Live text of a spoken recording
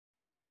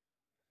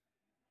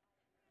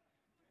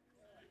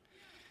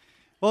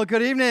Well,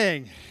 good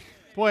evening.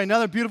 Boy,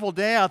 another beautiful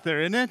day out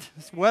there, isn't it?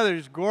 This weather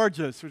is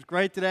gorgeous. It was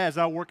great today. I was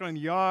out working in the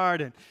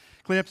yard and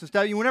cleaning up some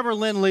stuff. Whenever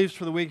Lynn leaves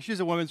for the week, she's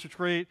a women's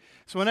retreat,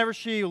 so whenever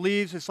she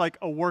leaves, it's like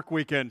a work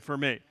weekend for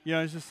me.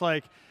 It's just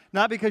like,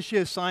 not because she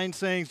assigns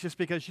things, just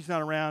because she's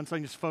not around, so I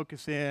can just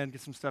focus in, get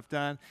some stuff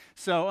done.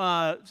 So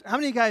how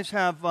many of you guys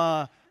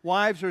have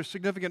wives or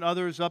significant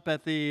others up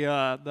at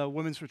the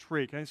women's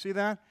retreat? Can I see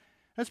that?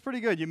 That's pretty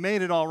good. You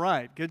made it all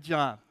right. Good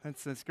job.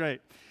 That's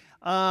great.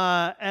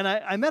 And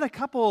I met a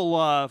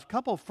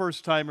couple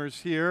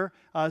first-timers here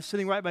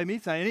sitting right by me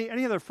tonight.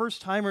 Any other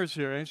first-timers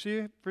here? I see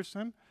you? First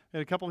time? Got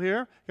a couple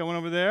here. Got one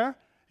over there.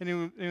 Any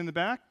in the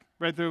back?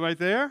 Right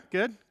there.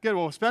 Good.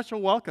 Well, special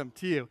welcome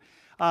to you.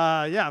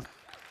 Yeah,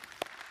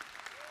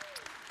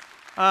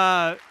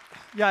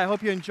 I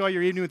hope you enjoy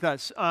your evening with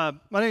us. My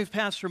name is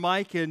Pastor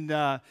Mike,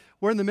 and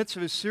we're in the midst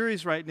of a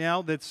series right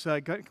now that's,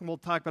 we'll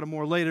talk about it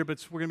more later,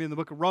 but we're going to be in the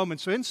book of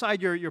Romans. So inside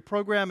your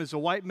program is a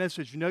white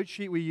message note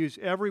sheet we use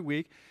every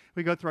week.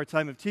 We go through our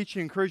time of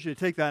teaching. I encourage you to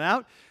take that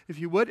out, if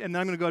you would, and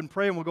then I'm going to go ahead and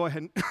pray, and we'll go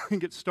ahead and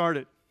get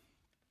started.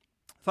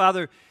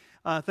 Father,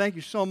 thank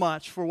you so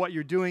much for what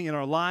you're doing in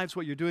our lives,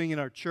 what you're doing in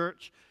our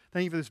church.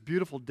 Thank you for this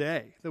beautiful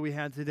day that we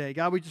had today.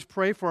 God, we just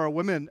pray for our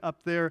women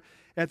up there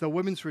at the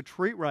women's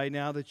retreat right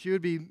now, that you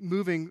would be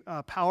moving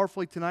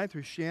powerfully tonight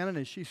through Shannon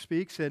as she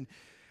speaks. And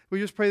we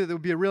just pray that there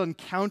would be a real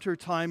encounter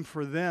time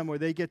for them where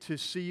they get to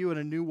see you in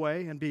a new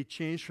way and be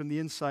changed from the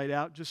inside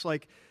out, just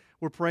like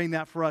we're praying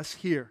that for us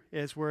here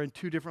as we're in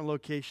two different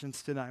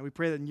locations tonight. We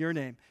pray that in your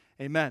name.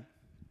 Amen.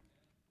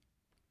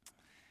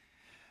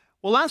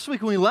 Well, last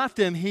week when we left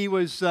him, he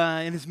was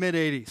in his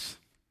mid-80s.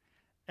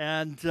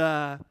 And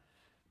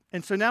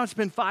so now it's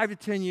been 5 to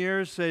 10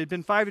 years. It had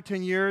been 5 to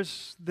 10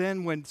 years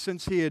then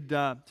since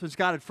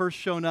God had first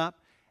shown up,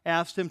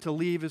 asked him to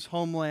leave his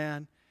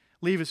homeland,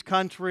 leave his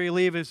country,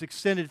 leave his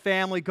extended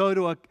family, go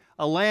to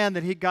a land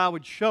that God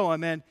would show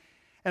him. And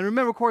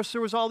remember, of course,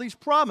 there was all these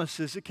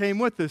promises that came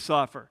with this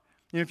offer.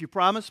 If you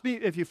promise me,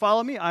 if you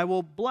follow me, I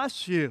will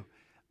bless you.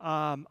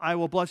 I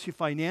will bless you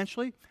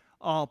financially.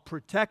 I'll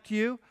protect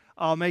you.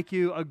 I'll make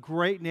you a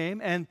great name.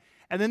 And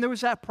then there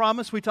was that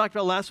promise we talked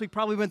about last week,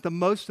 probably meant the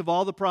most of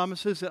all the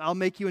promises, that I'll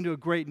make you into a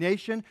great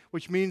nation,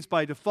 which means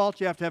by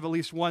default you have to have at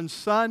least one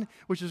son,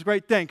 which is a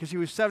great thing because he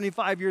was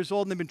 75 years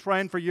old and they've been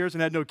trying for years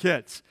and had no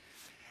kids.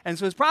 And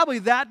so it's probably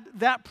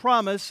that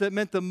promise that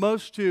meant the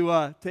most to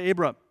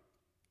Abram.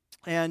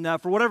 And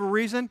for whatever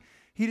reason,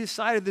 he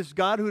decided this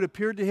God who had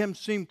appeared to him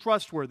seemed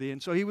trustworthy,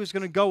 and so he was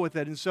going to go with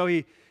it. And so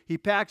he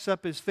packs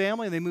up his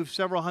family, and they move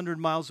several hundred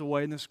miles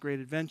away in this great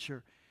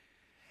adventure.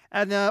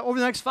 And over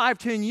the next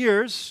 5-10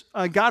 years,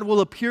 God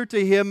will appear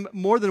to him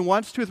more than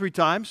once, 2 or 3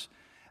 times,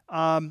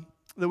 that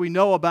we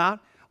know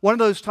about. One of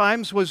those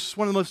times was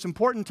one of the most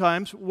important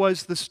times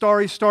was the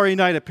starry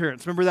night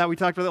appearance. Remember that? We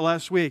talked about that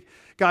last week.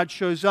 God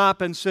shows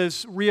up and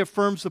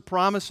reaffirms the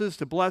promises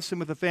to bless him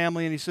with a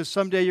family. And he says,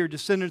 someday your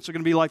descendants are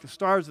going to be like the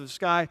stars of the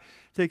sky.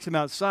 Takes him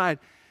outside.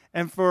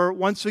 And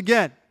once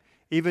again,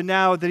 even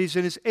now that he's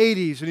in his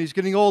 80s and he's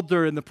getting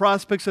older and the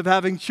prospects of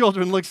having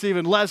children looks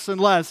even less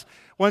and less,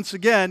 once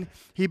again,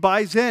 he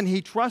buys in.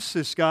 He trusts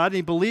this God and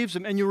he believes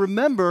him. And you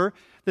remember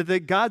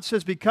that God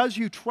says, because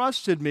you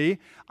trusted me,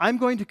 I'm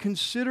going to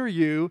consider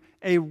you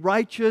a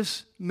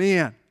righteous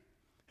man.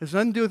 It has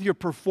nothing to do with your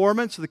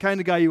performance or the kind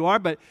of guy you are,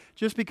 but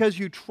just because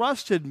you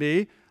trusted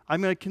me,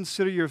 I'm going to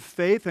consider your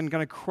faith and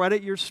going to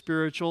credit your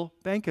spiritual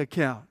bank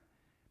account.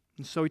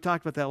 And so we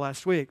talked about that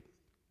last week.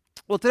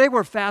 Well, today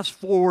we're fast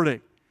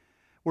forwarding.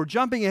 We're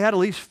jumping ahead at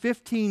least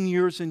 15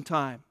 years in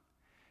time.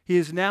 He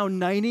is now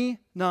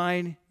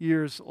 99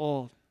 years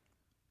old.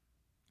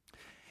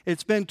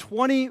 It's been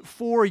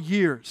 24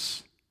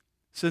 years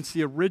since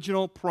the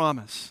original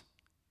promise.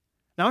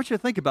 Now, I want you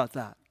to think about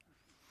that.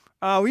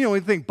 We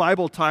think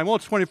Bible time, well,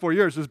 it's 24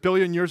 years. It was a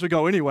billion years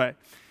ago anyway.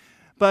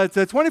 But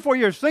 24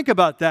 years, think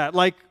about that.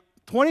 Like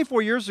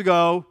 24 years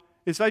ago,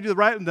 if I do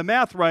the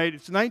math right,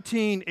 it's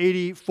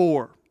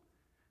 1984.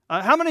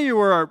 How many of you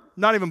were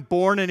not even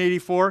born in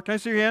 84? Can I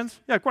see your hands?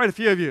 Yeah, quite a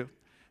few of you.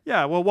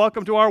 Yeah, well,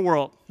 welcome to our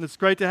world. It's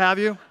great to have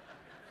you.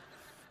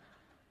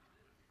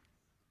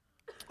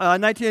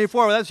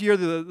 1984, well, that's the year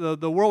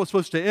the world was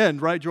supposed to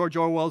end, right? George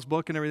Orwell's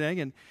book and everything.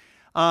 And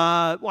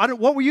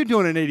what were you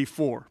doing in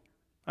 84?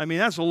 I mean,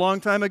 that's a long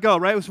time ago,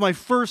 right? It was my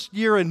first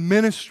year in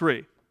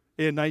ministry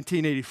in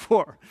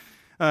 1984.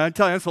 I'm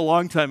telling you, that's a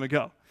long time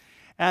ago.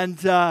 And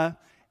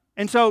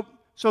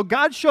so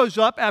God shows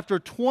up after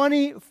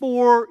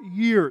 24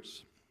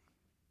 years.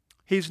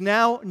 He's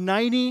now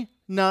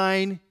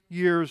 99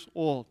 years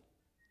old.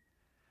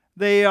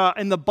 They,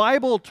 in the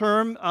Bible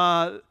term,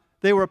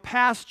 they were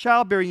past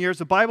childbearing years.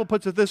 The Bible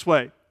puts it this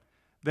way: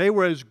 they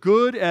were as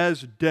good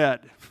as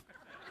dead.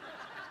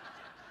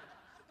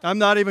 I'm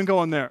not even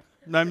going there.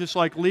 I'm just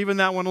leaving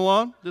that one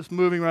alone, just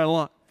moving right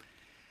along.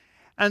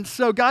 And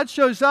so God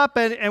shows up,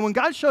 and when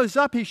God shows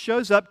up, he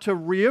shows up to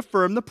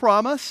reaffirm the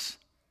promise,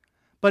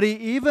 but he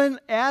even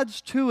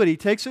adds to it. He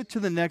takes it to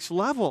the next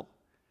level.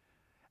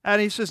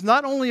 And he says,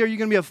 not only are you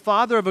going to be a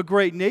father of a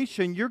great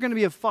nation, you're going to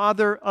be a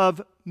father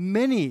of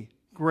many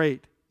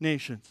great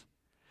nations.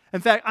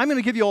 In fact, I'm going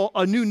to give you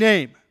a new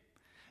name.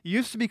 It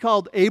used to be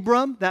called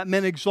Abram. That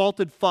meant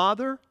exalted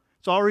father.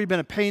 It's already been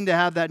a pain to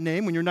have that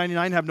name when you're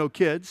 99 and have no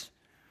kids.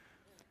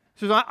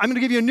 So I'm going to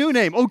give you a new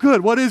name. Oh,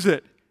 good. What is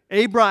it?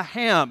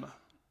 Abraham.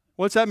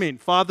 What's that mean?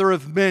 Father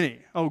of many.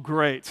 Oh,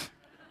 great.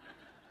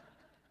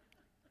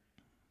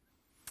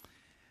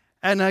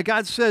 And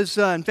God says,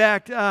 in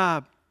fact,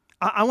 I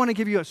want to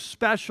give you a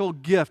special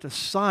gift, a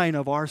sign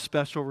of our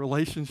special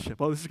relationship.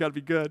 Oh, this has got to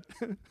be good.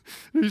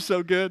 You're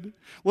so good.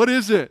 What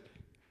is it?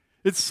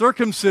 It's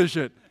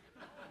circumcision.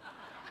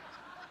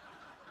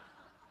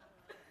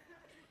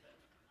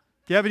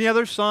 Do you have any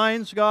other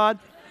signs, God?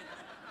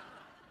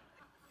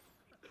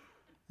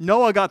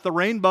 Noah got the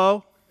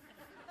rainbow.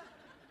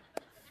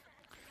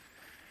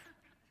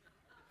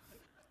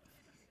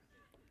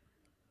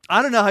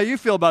 I don't know how you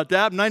feel about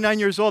that. I'm 99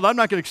 years old. I'm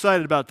not getting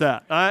excited about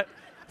that. In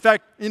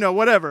fact,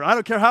 whatever. I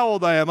don't care how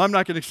old I am. I'm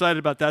not getting excited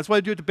about that. That's why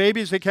I do it to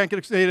babies. They can't get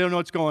excited. They don't know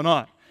what's going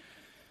on.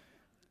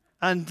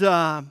 And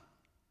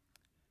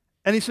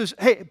he says,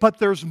 hey, but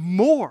there's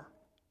more.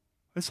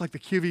 It's like the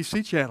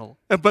QVC channel.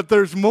 But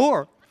there's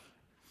more.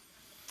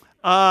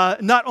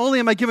 Not only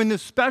am I giving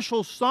this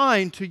special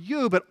sign to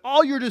you, but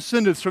all your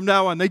descendants from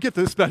now on, they get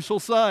this special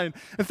sign.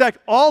 In fact,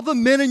 all the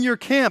men in your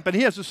camp, and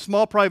he has a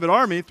small private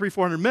army,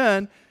 300-400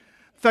 men.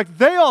 In fact,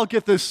 they all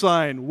get this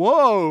sign.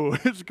 Whoa,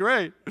 it's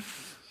great.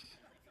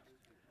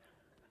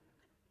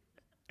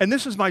 And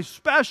this is my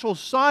special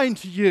sign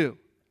to you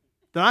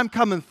that I'm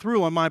coming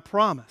through on my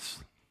promise.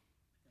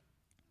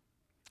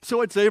 So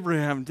what's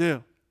Abraham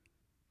do?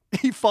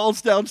 He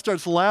falls down,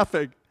 starts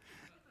laughing.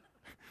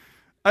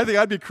 I think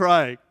I'd be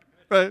crying,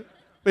 right?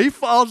 But he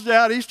falls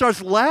down, he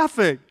starts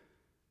laughing.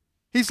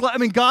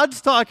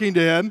 God's talking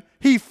to him.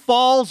 He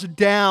falls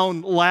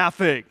down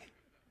laughing.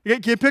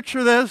 Can you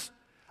picture this?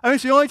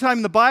 It's the only time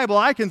in the Bible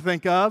I can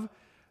think of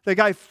the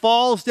guy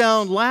falls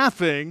down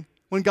laughing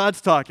when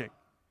God's talking.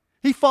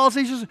 He falls,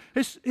 he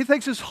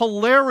thinks it's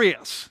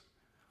hilarious.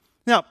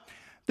 Now,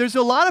 there's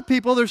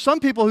some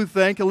people who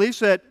think, at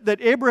least, that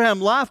Abraham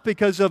laughed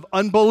because of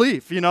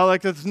unbelief.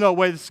 There's no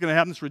way this is going to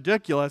happen, it's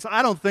ridiculous.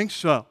 I don't think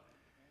so.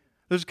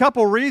 There's a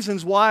couple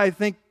reasons why I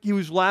think he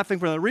was laughing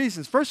for the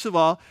reasons. First of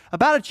all,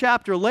 about a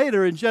chapter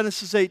later in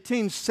Genesis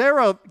 18,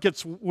 Sarah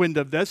gets wind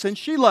of this and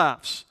she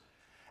laughs.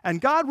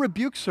 And God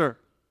rebukes her.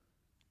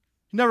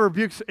 He never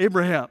rebukes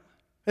Abraham.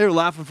 They were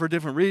laughing for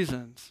different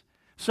reasons.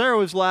 Sarah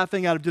was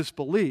laughing out of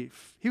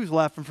disbelief. He was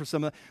laughing for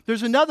some of that.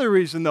 There's another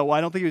reason, though, why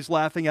I don't think he was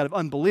laughing out of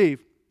unbelief.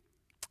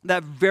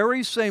 That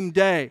very same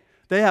day,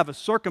 they have a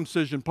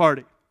circumcision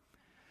party.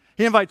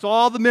 He invites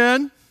all the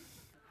men.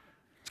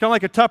 It's kind of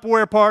like a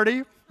Tupperware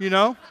party,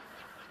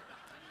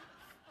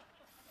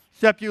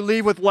 Except you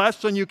leave with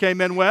less than you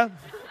came in with.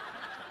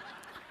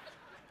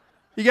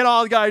 You get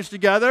all the guys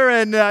together,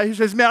 and he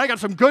says, man, I got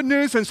some good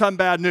news and some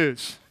bad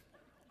news.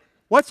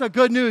 What's the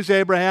good news,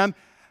 Abraham?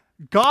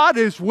 God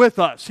is with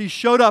us. He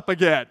showed up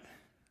again.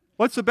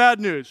 What's the bad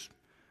news?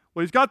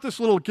 Well, he's got this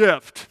little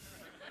gift.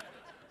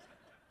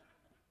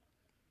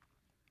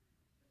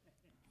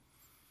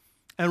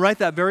 And right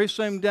that very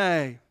same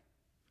day,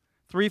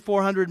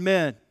 300-400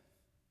 men,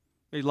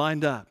 they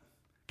lined up.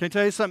 Can I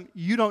tell you something?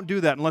 You don't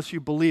do that unless you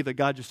believe that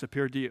God just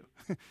appeared to you.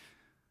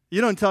 You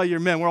don't tell your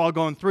men, we're all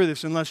going through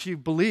this, unless you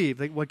believe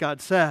what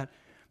God said.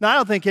 Now, I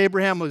don't think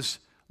Abraham was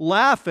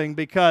laughing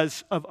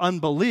because of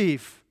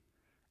unbelief.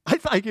 I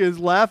think he was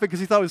laughing because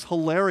he thought it was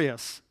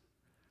hilarious.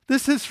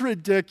 This is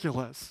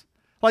ridiculous.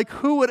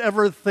 Who would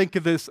ever think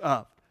of this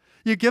up?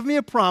 You give me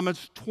a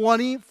promise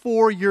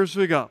 24 years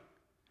ago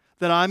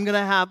that I'm going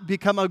to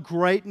become a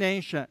great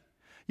nation.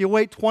 You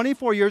wait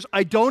 24 years.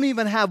 I don't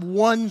even have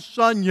one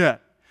son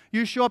yet.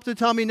 You show up to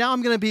tell me now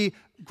I'm going to be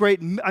great.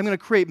 I'm going to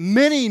create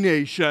many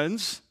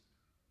nations.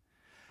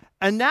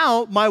 And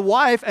now my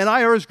wife and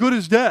I are as good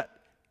as dead.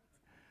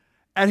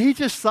 And he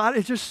just thought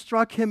it just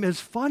struck him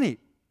as funny.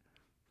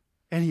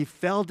 And he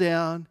fell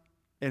down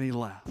and he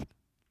laughed.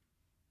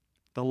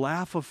 The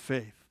laugh of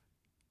faith.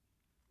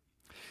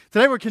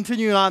 Today we're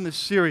continuing on this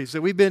series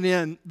that we've been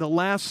in the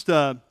last 2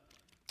 or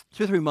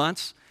 3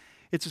 months.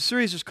 It's a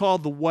series that's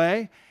called The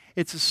Way.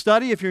 It's a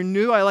study, if you're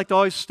new, I like to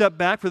always step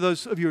back for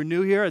those of you who are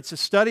new here. It's a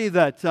study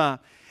that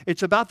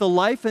it's about the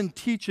life and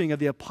teaching of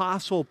the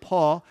Apostle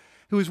Paul,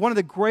 who is one of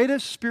the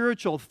greatest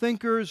spiritual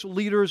thinkers,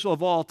 leaders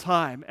of all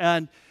time.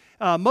 And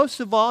most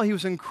of all, he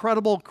was an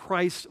incredible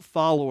Christ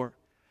follower.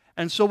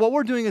 And so what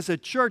we're doing as a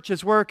church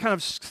is we're kind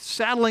of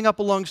saddling up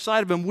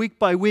alongside of him week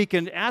by week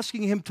and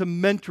asking him to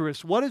mentor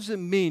us. What does it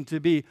mean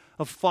to be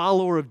a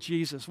follower of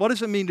Jesus? What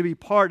does it mean to be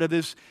part of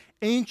this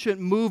ancient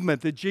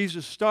movement that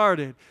Jesus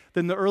started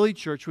that in the early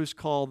church was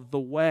called the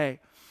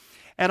Way?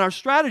 And our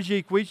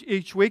strategy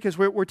each week is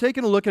we're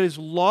taking a look at his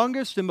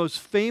longest and most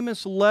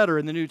famous letter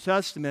in the New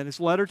Testament, his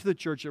letter to the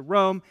church at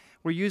Rome.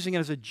 We're using it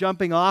as a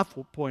jumping off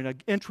point,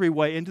 an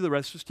entryway into the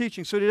rest of his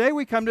teaching. So today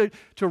we come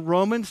to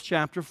Romans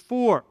chapter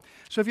 4.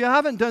 So if you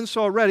haven't done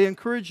so already, I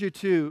encourage you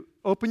to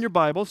open your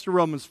Bibles to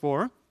Romans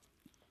 4.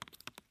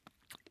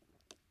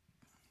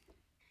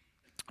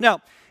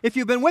 Now, if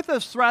you've been with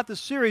us throughout the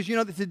series, you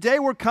know that today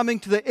we're coming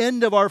to the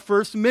end of our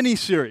first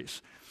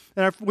mini-series.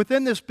 And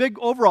within this big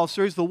overall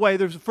series, The Way,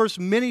 there's the first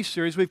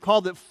mini-series. We've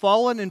called it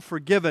Fallen and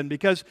Forgiven,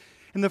 because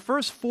in the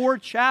first 4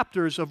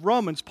 chapters of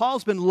Romans,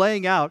 Paul's been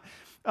laying out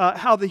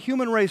how the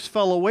human race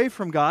fell away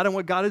from God and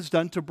what God has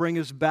done to bring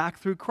us back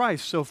through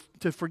Christ, so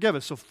to forgive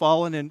us, so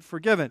fallen and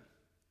forgiven.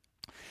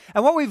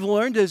 And what we've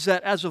learned is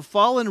that as a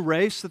fallen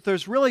race, that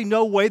there's really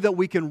no way that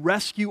we can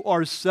rescue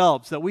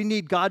ourselves, that we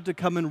need God to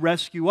come and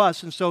rescue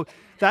us. And so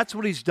that's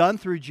what he's done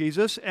through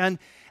Jesus. And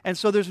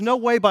so there's no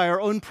way by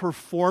our own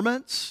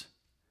performance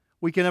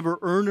we can ever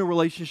earn a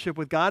relationship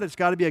with God. It's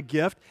got to be a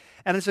gift.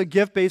 And it's a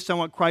gift based on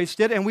what Christ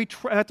did. And we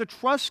have to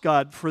trust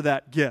God for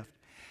that gift.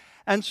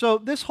 And so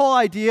this whole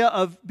idea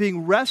of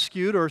being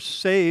rescued or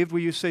saved,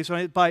 we used to say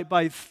so,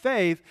 by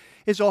faith,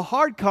 is a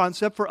hard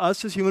concept for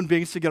us as human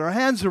beings to get our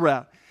hands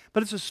around.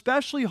 But it's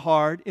especially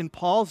hard in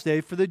Paul's day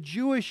for the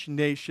Jewish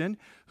nation,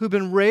 who've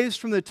been raised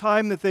from the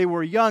time that they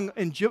were young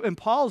in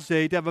Paul's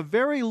day to have a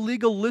very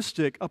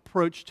legalistic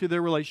approach to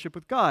their relationship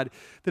with God.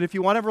 That if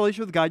you want to have a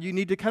relationship with God, you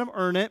need to kind of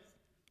earn it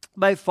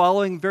by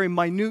following very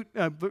minute,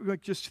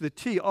 just to the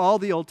T, all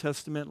the Old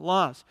Testament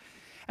laws.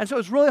 And so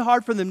it's really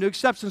hard for them to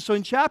accept. And so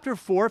in chapter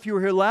 4, if you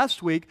were here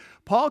last week,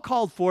 Paul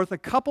called forth a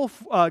couple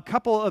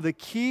of the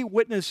key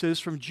witnesses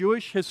from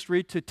Jewish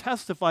history to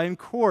testify in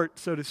court,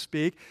 so to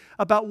speak,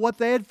 about what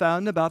they had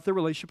found about their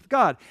relationship with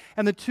God.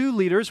 And the 2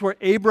 leaders were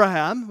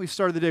Abraham, we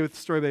started the day with the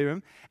story of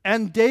Abraham,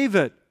 and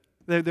David,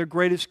 their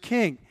greatest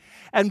king.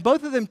 And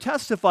both of them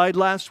testified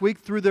last week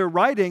through their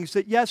writings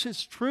that, yes,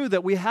 it's true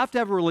that we have to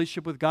have a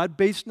relationship with God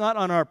based not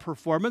on our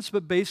performance,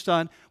 but based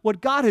on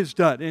what God has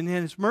done in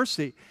his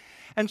mercy.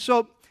 And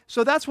so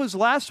that's what's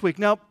last week.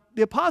 Now,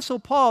 the Apostle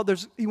Paul,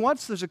 there's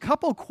a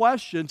couple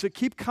questions that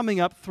keep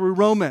coming up through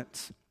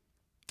Romans.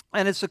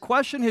 And it's a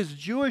question his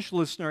Jewish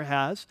listener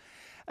has.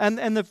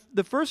 And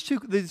the first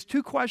these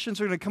 2 questions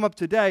are going to come up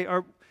today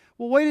are,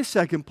 well, wait a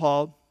second,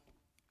 Paul.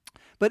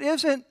 But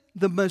isn't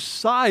the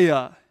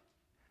Messiah,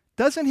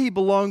 doesn't he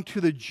belong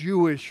to the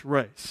Jewish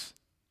race?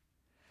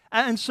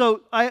 And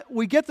so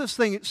we get this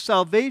thing,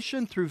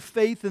 salvation through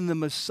faith in the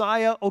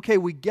Messiah. Okay,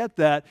 we get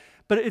that.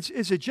 But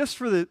is it just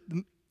for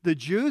the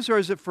Jews, or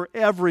is it for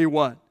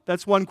everyone?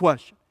 That's one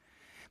question.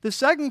 The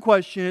second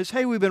question is,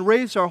 hey, we've been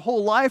raised our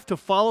whole life to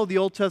follow the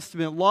Old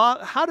Testament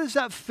law. How does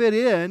that fit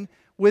in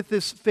with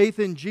this faith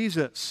in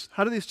Jesus?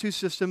 How do these 2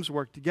 systems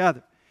work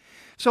together?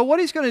 So what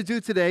he's going to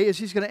do today is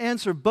he's going to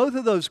answer both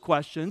of those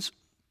questions,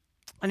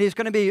 and he's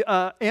going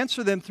to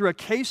answer them through a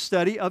case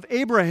study of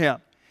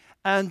Abraham.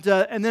 And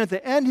then at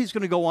the end, he's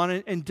going to go on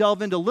and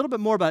delve into a little bit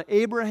more about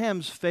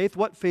Abraham's faith,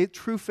 what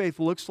true faith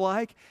looks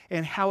like,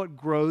 and how it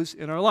grows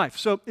in our life.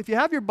 So if you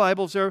have your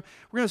Bibles there,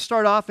 we're going to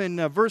start off in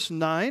verse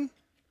 9.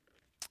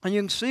 And you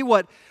can see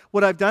what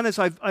I've done is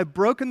I've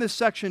broken this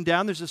section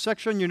down. There's a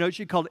section on your note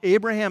sheet called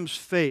Abraham's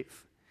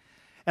Faith.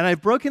 And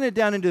I've broken it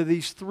down into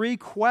these 3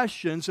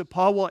 questions that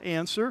Paul will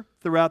answer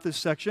throughout this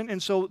section.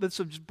 And so let's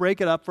just break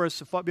it up for us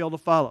to be able to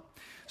follow.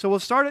 So we'll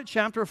start at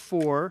chapter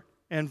 4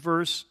 and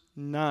verse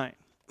 9.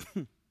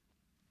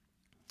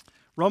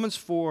 Romans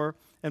 4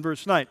 and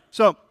verse 9.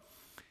 So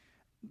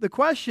the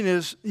question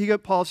is,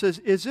 Paul says,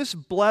 is this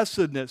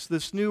blessedness,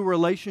 this new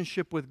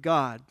relationship with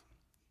God,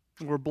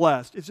 we're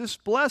blessed, is this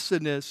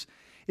blessedness,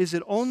 is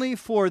it only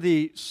for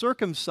the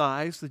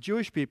circumcised, the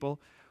Jewish people,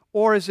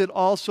 or is it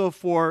also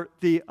for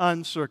the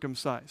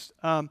uncircumcised?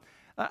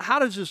 How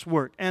does this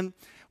work? And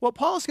what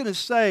Paul's going to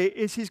say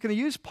is he's going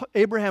to use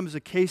Abraham as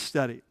a case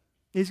study.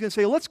 He's going to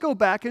say, let's go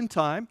back in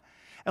time,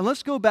 and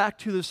let's go back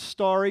to the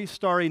starry,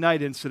 starry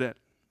night incident,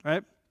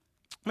 right?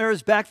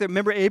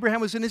 Remember Abraham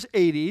was in his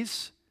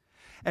 80s,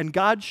 and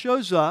God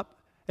shows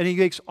up, and he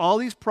makes all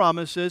these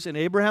promises, and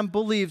Abraham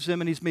believes him,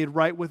 and he's made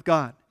right with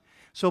God.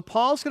 So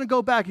Paul's going to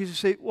go back. He's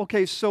going to say,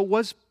 okay, so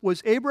was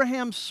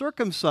Abraham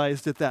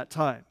circumcised at that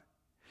time?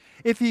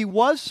 If he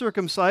was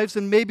circumcised,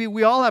 then maybe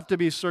we all have to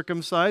be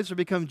circumcised or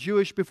become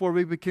Jewish before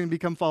we can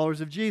become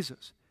followers of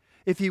Jesus.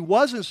 If he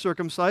wasn't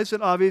circumcised,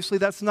 then obviously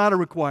that's not a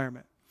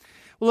requirement.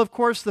 Well, of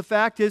course, the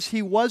fact is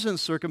he wasn't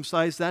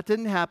circumcised. That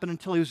didn't happen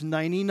until he was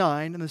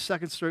 99 in the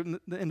second story,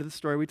 the end of the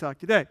story we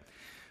talked today.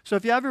 So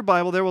if you have your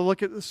Bible there, we'll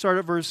start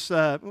at verse,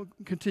 we'll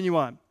continue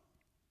on.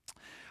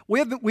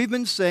 We've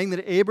been saying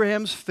that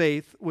Abraham's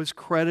faith was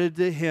credited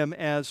to him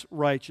as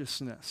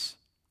righteousness.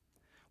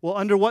 Well,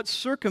 under what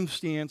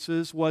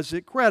circumstances was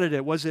it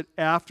credited? Was it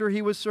after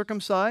he was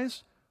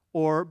circumcised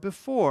or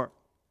before?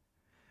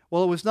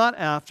 Well, it was not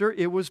after,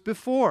 it was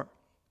before.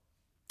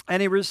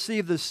 And he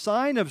received the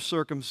sign of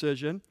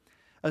circumcision,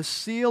 a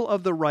seal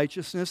of the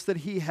righteousness that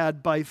he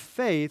had by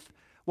faith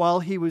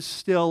while he was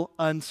still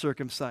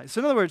uncircumcised.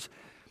 So in other words,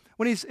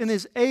 when he's in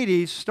his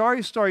 80s,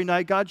 starry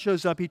night, God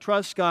shows up, he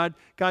trusts God.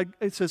 God,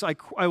 it says,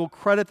 I will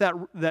credit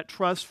that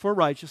trust for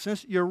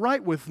righteousness. You're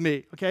right with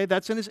me, okay?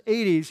 That's in his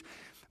 80s.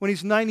 When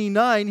he's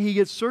 99, he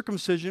gets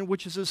circumcision,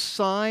 which is a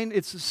sign,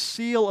 it's a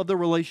seal of the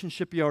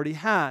relationship he already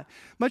had.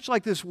 Much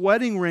like this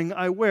wedding ring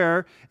I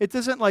wear, it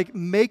doesn't like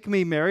make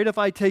me married. If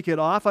I take it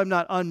off, I'm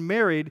not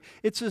unmarried.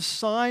 It's a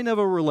sign of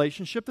a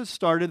relationship that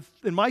started,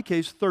 in my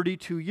case,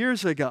 32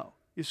 years ago.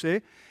 you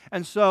see?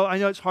 And so I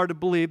know it's hard to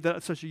believe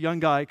that such a young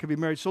guy could be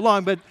married so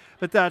long, but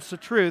that's the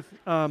truth.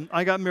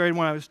 I got married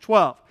when I was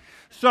 12.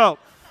 So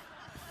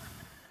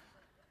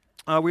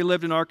we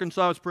lived in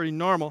Arkansas. It was pretty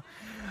normal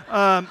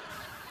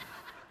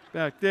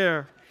back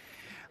there.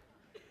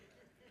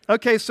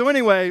 Okay, so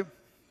anyway,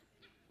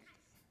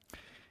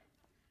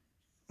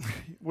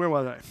 where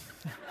was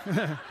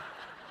I?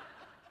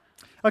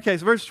 Okay,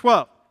 so verse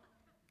 12.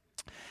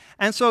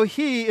 And so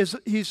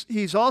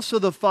he's also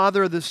the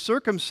father of the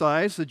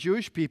circumcised, the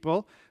Jewish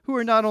people, who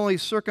are not only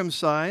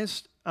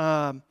circumcised,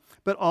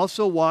 but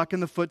also walk in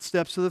the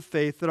footsteps of the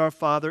faith that our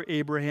father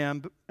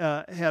Abraham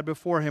had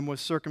before him was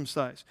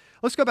circumcised.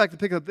 Let's go back to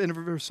pick up in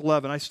verse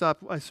 11. I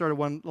started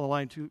one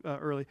line too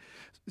early.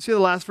 See the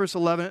last verse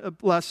 11,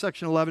 last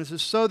section 11. It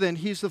says, "So then,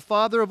 he's the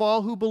father of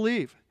all who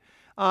believe."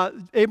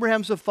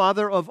 Abraham's the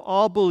father of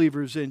all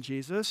believers in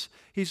Jesus.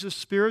 He's a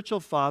spiritual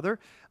father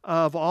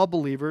of all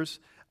believers.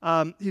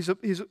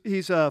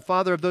 He's a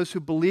father of those who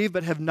believe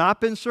but have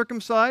not been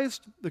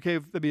circumcised. Okay,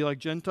 they'd be like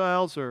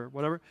Gentiles or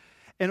whatever,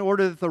 in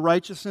order that the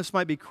righteousness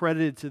might be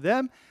credited to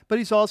them. But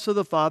he's also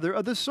the father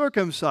of the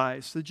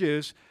circumcised, the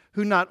Jews,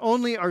 who not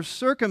only are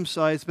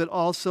circumcised but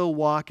also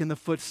walk in the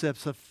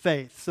footsteps of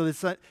faith. So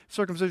this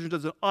circumcision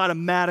doesn't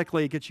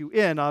automatically get you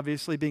in.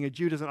 Obviously, being a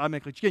Jew doesn't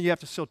automatically get you in. You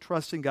have to still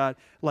trust in God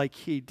like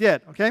he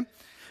did. Okay,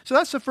 so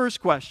that's the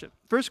first question.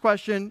 First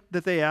question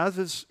that they ask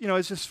is,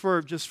 is this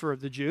just for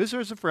the Jews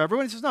or is it for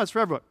everyone? He says, no, it's for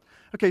everyone.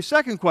 Okay,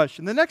 second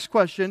question. The next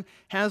question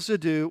has to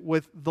do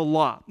with the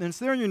law. And it's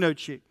there in your note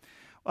sheet.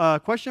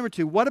 Question number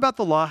 2, what about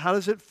the law? How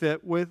does it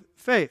fit with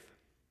faith?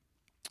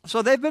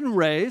 So they've been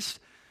raised,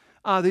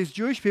 these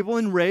Jewish people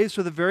have been raised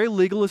with a very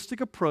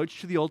legalistic approach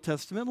to the Old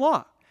Testament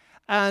law.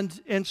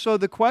 And so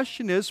the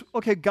question is,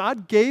 okay,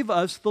 God gave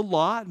us the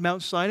law at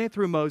Mount Sinai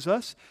through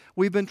Moses.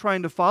 We've been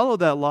trying to follow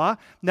that law.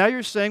 Now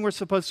you're saying we're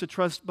supposed to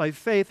trust by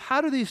faith.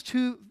 How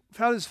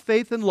does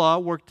faith and law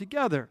work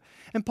together?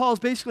 And Paul's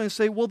basically going to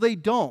say, well, they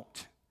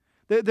don't.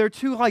 They're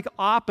two like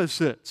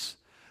opposites.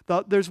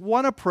 There's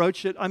one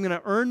approach that I'm going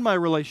to earn my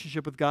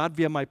relationship with God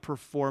via my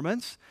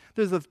performance.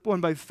 There's the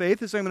one by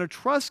faith is I'm going to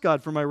trust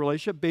God for my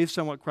relationship based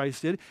on what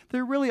Christ did.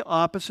 They're really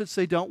opposites.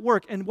 They don't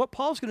work. And what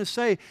Paul's going to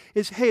say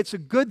is, hey, it's a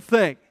good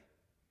thing.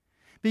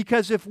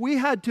 Because if we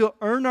had to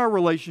earn our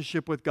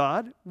relationship with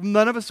God,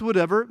 none of us would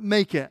ever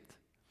make it.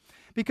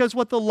 Because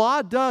what the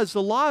law does,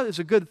 the law is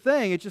a good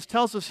thing. It just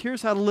tells us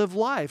here's how to live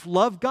life.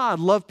 Love God,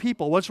 love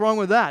people. What's wrong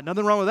with that?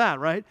 Nothing wrong with that,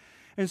 right?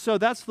 And so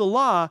that's the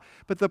law,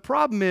 but the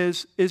problem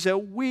is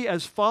that we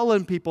as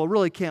fallen people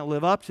really can't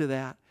live up to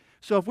that.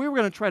 So if we were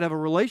going to try to have a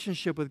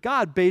relationship with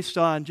God based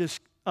on just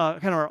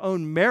kind of our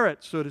own merit,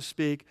 so to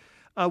speak,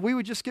 we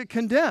would just get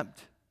condemned.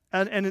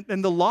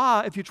 And the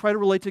law, if you try to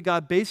relate to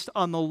God based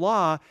on the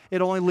law,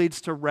 it only leads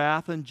to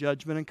wrath and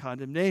judgment and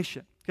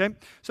condemnation. Okay?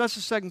 So that's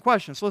the second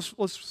question. So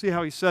let's see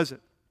how he says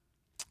it.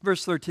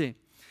 Verse 13.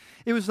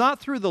 It was not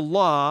through the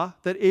law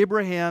that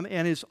Abraham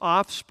and his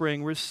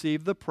offspring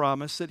received the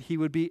promise that he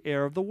would be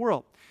heir of the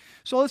world.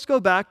 So let's go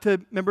back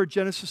to, remember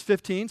Genesis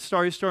 15,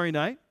 Starry, Starry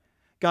Night?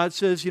 God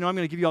says, I'm going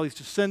to give you all these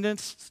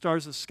descendants,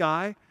 stars of the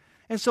sky.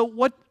 And so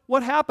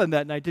what happened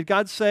that night? Did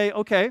God say,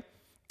 okay,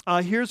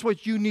 here's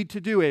what you need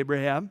to do,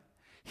 Abraham.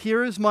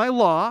 Here is my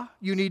law.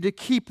 You need to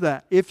keep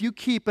that. If you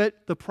keep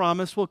it, the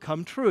promise will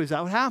come true. Is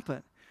that what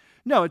happened?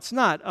 No, it's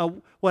not.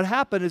 What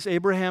happened is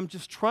Abraham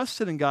just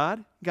trusted in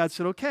God. God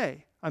said,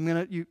 okay.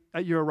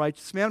 You're a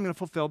righteous man. I'm going to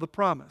fulfill the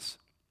promise.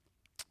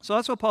 So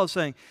that's what Paul's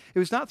saying. It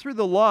was not through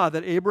the law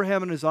that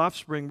Abraham and his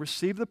offspring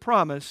received the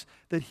promise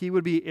that he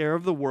would be heir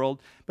of the world,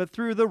 but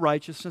through the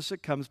righteousness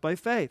that comes by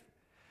faith.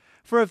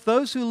 For if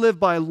those who live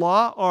by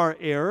law are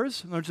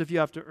heirs, in other words, if you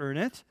have to earn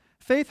it,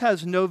 faith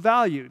has no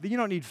value. You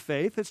don't need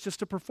faith. It's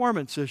just a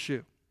performance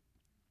issue.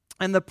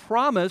 And the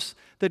promise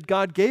that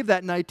God gave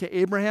that night to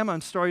Abraham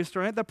on Starry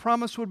Night, the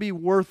promise would be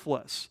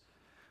worthless.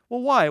 Well,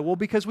 why? Well,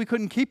 because we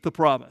couldn't keep the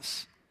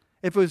promise.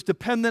 If it was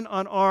dependent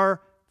on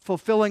our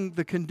fulfilling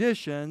the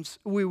conditions,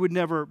 we would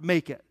never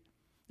make it.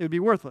 It would be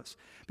worthless.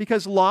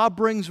 Because law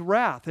brings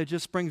wrath. It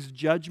just brings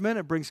judgment.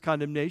 It brings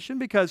condemnation.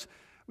 Because,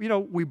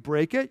 we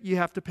break it, you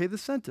have to pay the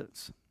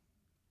sentence.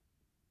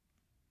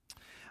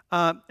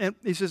 And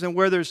he says, and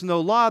where there's no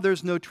law,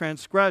 there's no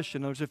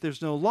transgression. In other words, if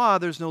there's no law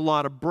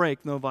to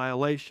break, no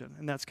violation.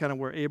 And that's kind of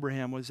where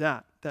Abraham was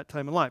at that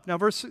time in life. Now,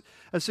 verse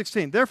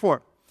 16.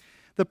 Therefore,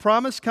 the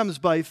promise comes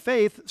by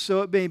faith,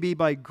 so it may be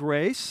by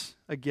grace,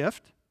 a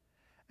gift,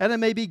 and it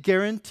may be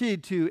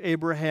guaranteed to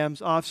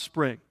Abraham's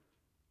offspring,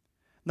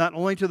 not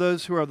only to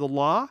those who are of the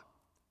law,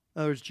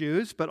 in other words,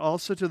 Jews, but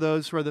also to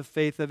those who are the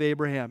faith of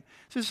Abraham.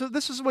 So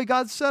this is the way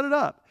God set it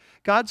up.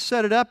 God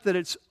set it up that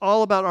it's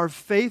all about our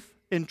faith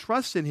and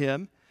trust in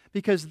him,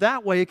 because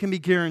that way it can be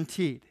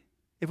guaranteed.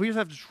 If we just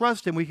have to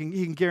trust him, he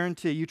can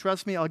guarantee, you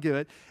trust me, I'll give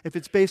it. If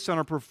it's based on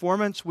our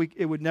performance,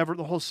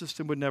 the whole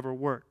system would never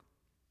work.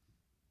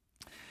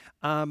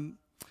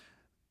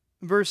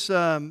 Verse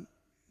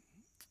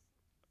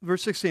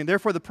verse 16,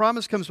 therefore the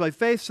promise comes by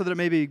faith so that it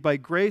may be by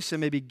grace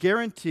and may be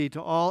guaranteed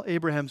to all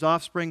Abraham's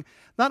offspring,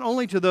 not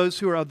only to those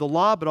who are of the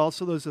law, but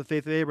also those of the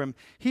faith of Abraham.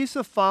 He's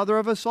the father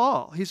of us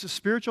all. He's the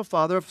spiritual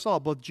father of us all,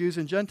 both Jews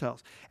and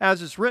Gentiles.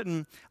 As it's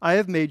written, I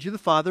have made you the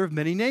father of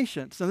many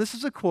nations. Now this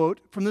is a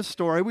quote from the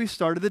story we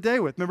started the day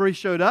with. Remember he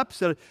showed up,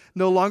 said,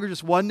 no longer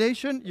just one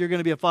nation, you're going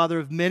to be a father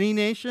of many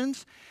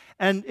nations.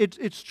 And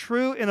it's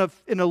true in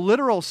a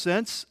literal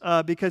sense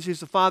because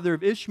he's the father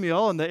of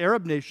Ishmael, and the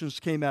Arab nations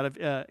came out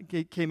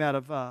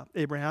of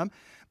Abraham.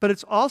 But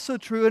it's also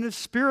true in a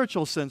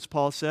spiritual sense,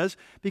 Paul says,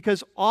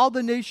 because all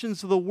the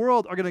nations of the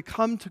world are going to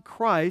come to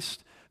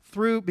Christ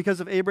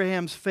because of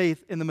Abraham's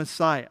faith in the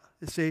Messiah.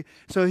 You see,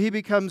 so he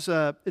becomes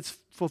it's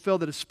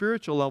fulfilled at a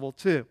spiritual level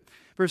too.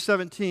 Verse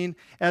 17,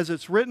 as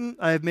it's written,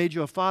 I have made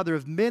you a father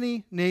of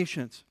many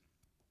nations.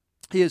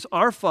 He is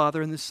our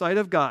father in the sight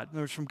of God. In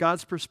other words, from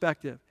God's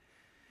perspective.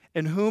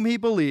 In whom he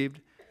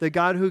believed, the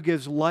God who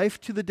gives life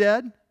to the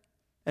dead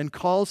and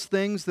calls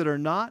things that are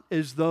not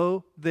as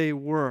though they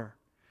were.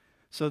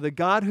 So the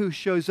God who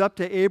shows up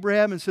to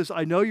Abraham and says,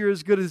 I know you're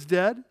as good as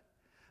dead,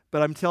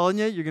 but I'm telling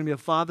you, you're going to be a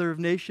father of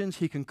nations.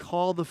 He can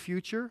call the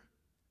future,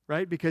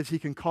 right? Because he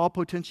can call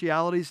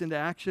potentialities into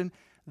action.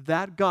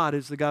 That God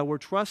is the God we're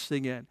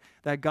trusting in.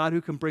 That God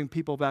who can bring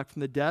people back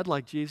from the dead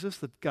like Jesus,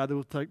 the God that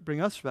will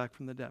bring us back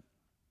from the dead.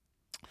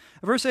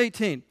 Verse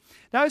 18.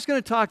 Now he's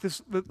going to talk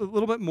this a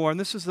little bit more, and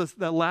this is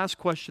that last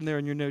question there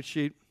in your note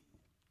sheet.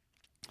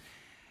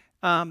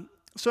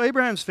 So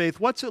Abraham's faith,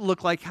 what's it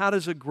look like? How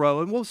does it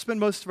grow? And we'll spend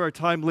most of our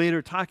time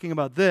later talking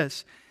about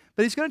this.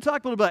 But he's going to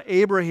talk a little about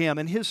Abraham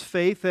and his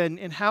faith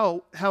and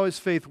how his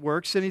faith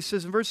works. And he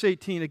says in verse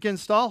 18,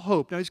 against all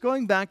hope. Now he's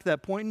going back to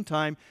that point in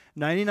time,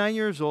 99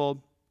 years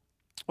old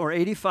or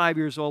 85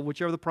 years old,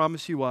 whichever the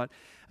promise you want.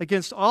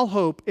 Against all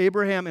hope,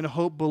 Abraham in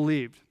hope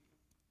believed.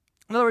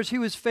 In other words, he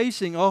was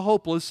facing a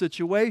hopeless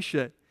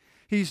situation.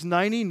 He's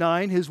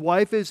 99. His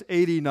wife is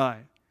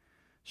 89.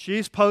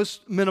 She's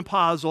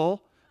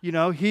postmenopausal.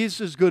 He's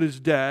as good as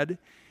dead.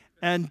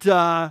 And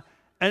I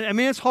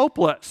mean, it's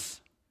hopeless,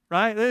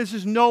 right? There's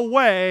just no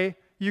way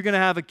you're going to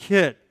have a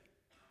kid,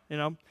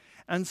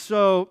 And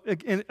so,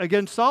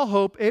 against all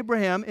hope,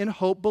 Abraham in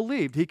hope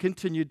believed. He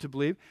continued to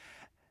believe.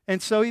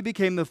 And so he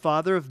became the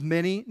father of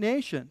many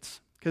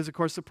nations. Because, of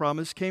course, the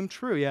promise came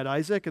true. He had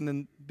Isaac and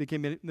then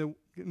became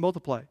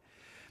multiply.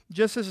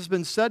 Just as has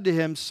been said to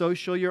him, so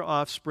shall your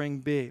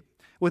offspring be.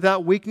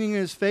 Without weakening in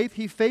his faith,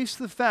 he faced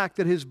the fact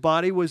that his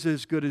body was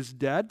as good as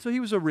dead. So he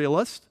was a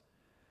realist.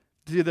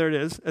 See, there it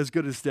is, as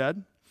good as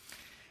dead.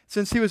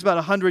 Since he was about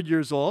 100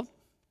 years old.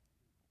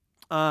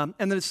 And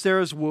that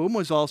Sarah's womb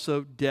was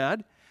also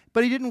dead.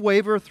 But he didn't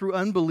waver through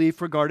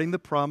unbelief regarding the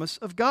promise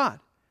of God,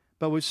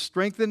 but was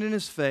strengthened in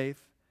his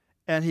faith,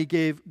 and he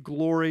gave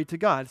glory to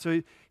God.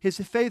 So his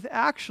faith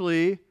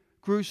actually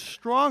grew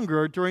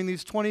stronger during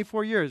these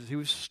 24 years. He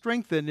was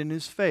strengthened in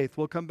his faith.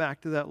 We'll come back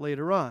to that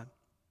later on.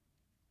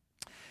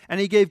 And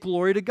he gave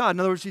glory to God. In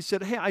other words, he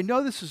said, hey, I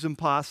know this is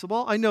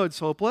impossible. I know it's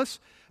hopeless,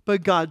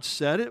 but God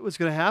said it was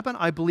going to happen.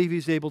 I believe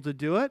he's able to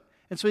do it.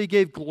 And so he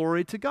gave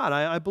glory to God.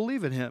 I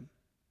believe in him.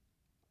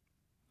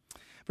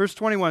 Verse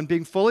 21,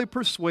 being fully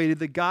persuaded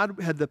that God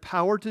had the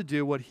power to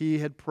do what he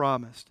had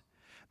promised.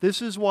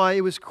 This is why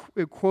it was,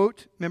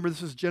 quote, remember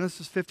this is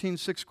Genesis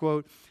 15:6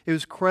 quote, it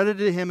was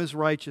credited to him as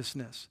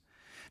righteousness.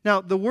 Now,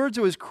 the words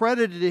that was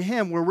credited to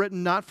him were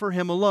written not for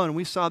him alone.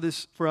 We saw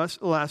this for us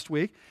last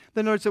week.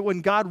 Then notice that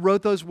when God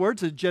wrote those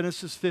words in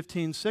Genesis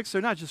 15:6,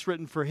 they're not just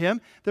written for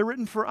him, they're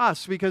written for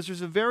us because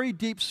there's a very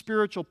deep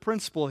spiritual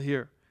principle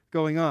here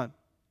going on.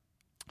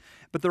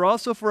 But they're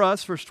also for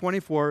us, verse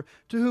 24,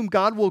 to whom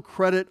God will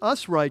credit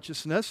us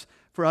righteousness,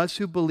 for us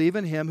who believe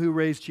in him who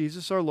raised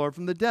Jesus our Lord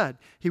from the dead.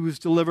 He was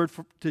delivered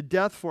to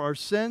death for our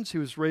sins. He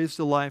was raised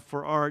to life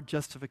for our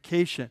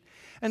justification.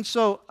 And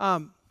so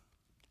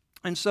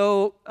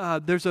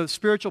there's a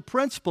spiritual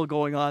principle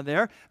going on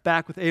there.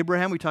 Back with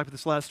Abraham, we talked about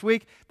this last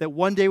week, that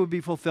one day would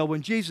be fulfilled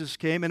when Jesus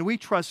came. And we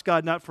trust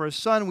God not for his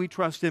son, we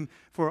trust him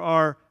for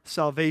our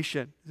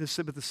salvation. This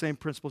is the same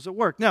principles at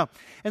work. Now,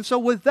 and so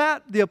with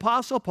that, the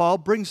Apostle Paul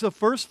brings the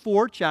first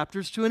 4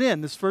 chapters to an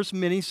end, this first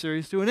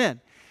mini-series to an end.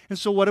 And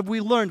so what have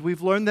we learned?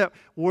 We've learned that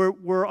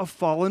we're a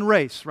fallen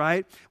race,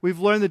 right? We've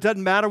learned that it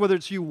doesn't matter whether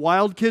it's you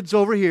wild kids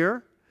over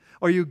here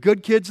or you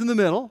good kids in the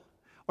middle,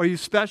 or you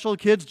special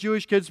kids,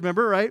 Jewish kids,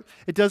 remember, right?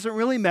 It doesn't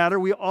really matter.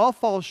 We all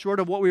fall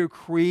short of what we were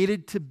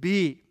created to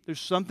be. There's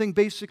something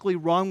basically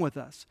wrong with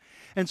us.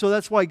 And so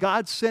that's why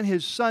God sent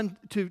his son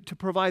to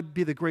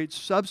be the great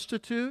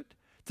substitute,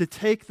 to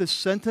take the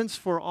sentence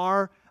for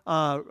our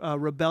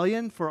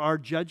rebellion, for our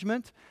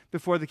judgment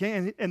before the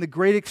king. And the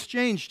great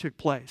exchange took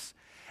place.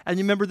 And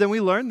you remember then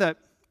we learned that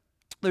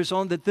it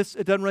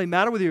doesn't really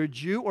matter whether you're a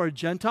Jew or a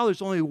Gentile.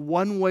 There's only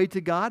one way to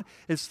God.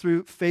 It's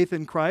through faith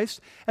in Christ.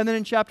 And then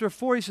in chapter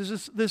 4, he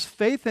says this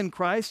faith in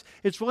Christ,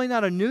 it's really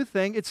not a new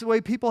thing. It's the way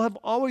people have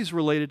always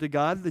related to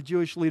God, the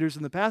Jewish leaders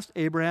in the past,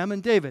 Abraham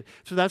and David.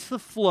 So that's the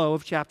flow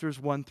of chapters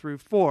 1 through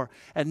 4.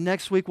 And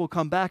next week we'll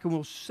come back and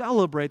we'll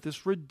celebrate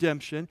this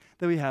redemption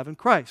that we have in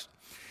Christ.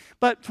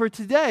 But for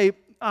today,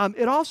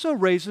 it also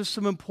raises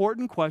some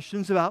important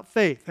questions about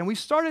faith. And we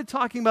started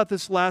talking about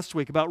this last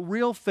week, about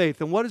real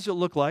faith and what does it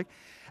look like.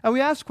 And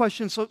we asked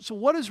questions, so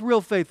what does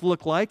real faith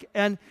look like?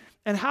 And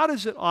how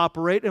does it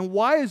operate? And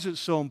why is it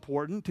so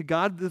important to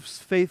God, this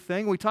faith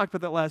thing? We talked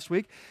about that last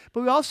week.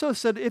 But we also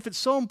said, if it's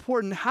so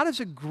important, how does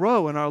it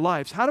grow in our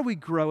lives? How do we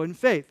grow in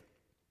faith?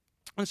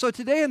 And so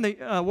today,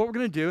 what we're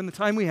going to do in the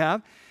time we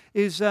have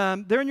is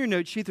there in your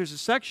note sheet, there's a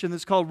section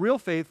that's called Real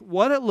Faith,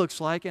 what it looks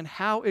like and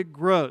how it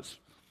grows.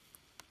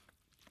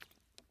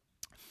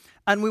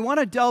 And we want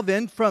to delve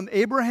in from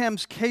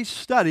Abraham's case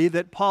study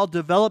that Paul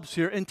develops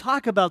here and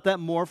talk about that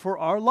more for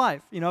our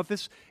life. You know, if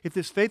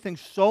this faith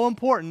thing's so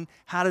important,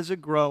 how does it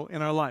grow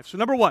in our life? So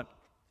number one,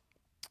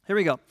 here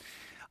we go.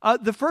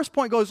 The first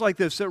point goes like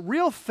this, that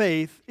real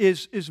faith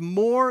is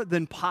more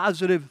than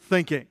positive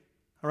thinking.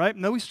 All right?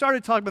 Now, we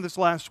started talking about this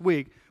last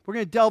week. We're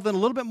going to delve in a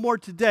little bit more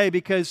today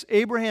because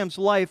Abraham's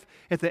life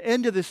at the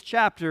end of this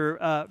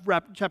chapter,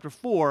 chapter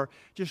 4,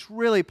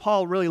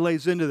 Paul really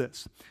lays into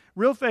this.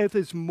 Real faith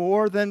is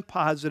more than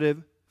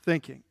positive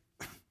thinking.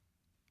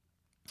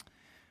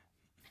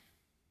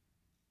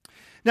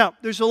 Now,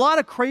 there's a lot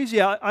of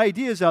crazy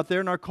ideas out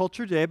there in our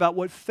culture today about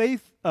what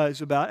faith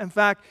is about. In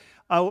fact,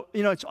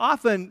 it's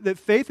often that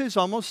faith is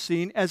almost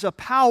seen as a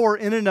power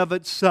in and of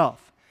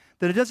itself.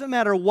 That it doesn't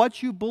matter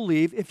what you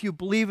believe, if you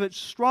believe it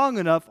strong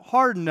enough,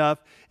 hard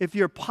enough, if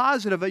you're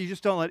positive, you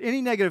just don't let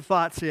any negative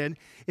thoughts in,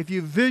 if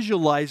you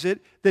visualize it,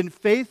 then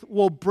faith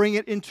will bring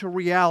it into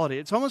reality.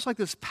 It's almost like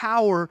this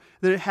power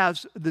that it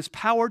has, this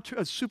power,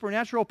 a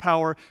supernatural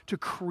power to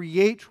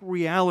create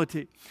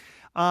reality.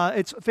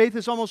 Faith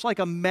is almost like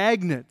a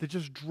magnet that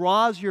just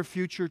draws your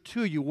future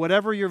to you,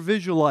 whatever you're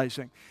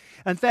visualizing.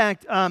 In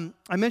fact,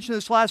 I mentioned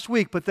this last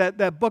week, but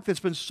that book that's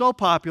been so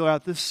popular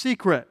out, The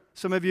Secret.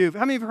 How many of you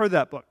have heard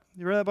that book?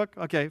 You read that book?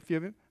 Okay, a few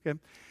of you. Okay.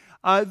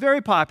 Very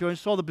popular.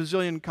 It's sold a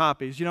bazillion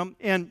copies,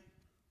 And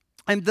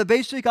the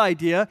basic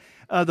idea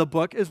of the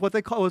book is what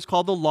is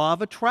called the law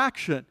of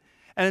attraction.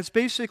 And it's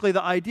basically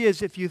the idea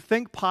is if you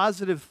think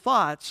positive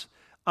thoughts,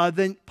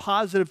 then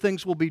positive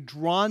things will be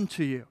drawn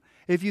to you.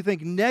 If you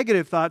think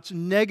negative thoughts,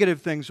 negative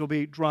things will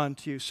be drawn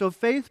to you. So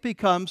faith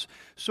becomes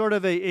sort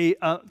of a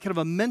kind of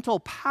a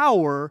mental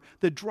power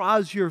that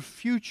draws your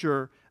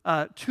future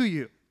to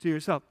you, to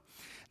yourself.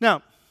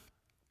 Now,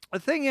 the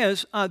thing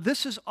is,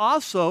 this has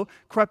also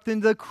crept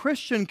into the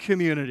Christian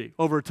community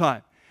over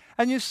time.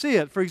 And you see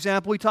it. For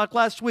example, we talked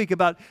last week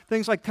about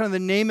things like kind of the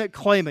name it,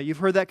 claim it. You've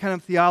heard that kind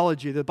of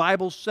theology. The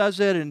Bible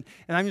says it, and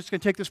I'm just going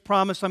to take this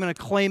promise, I'm going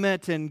to claim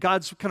it, and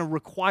God's kind of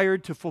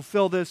required to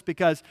fulfill this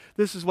because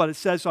this is what it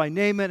says, so I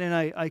name it and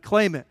I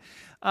claim it.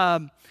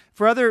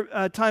 For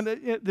other time,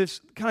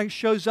 this kind of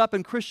shows up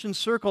in Christian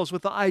circles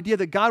with the idea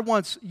that God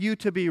wants you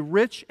to be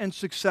rich and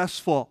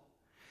successful.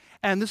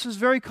 And this is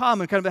very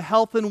common, kind of a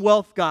health and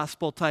wealth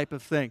gospel type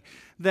of thing.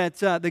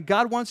 That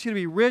God wants you to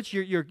be rich,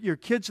 your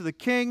kids are the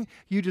king,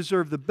 you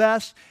deserve the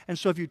best. And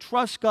so if you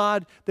trust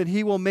God, then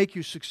He will make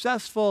you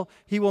successful,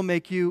 He will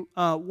make you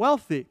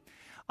wealthy.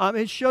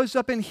 It shows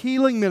up in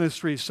healing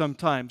ministries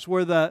sometimes,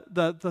 where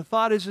the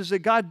thought is that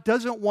God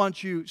doesn't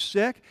want you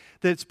sick,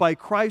 that it's by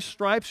Christ's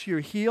stripes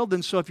you're healed,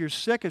 and so if you're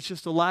sick, it's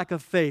just a lack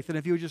of faith. And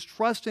if you would just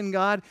trust in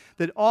God,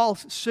 that all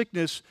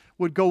sickness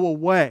would go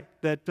away,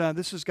 that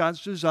this is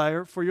God's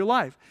desire for your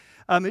life.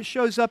 It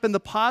shows up in the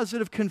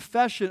positive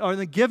confession or in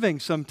the giving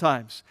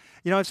sometimes.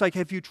 It's like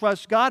if you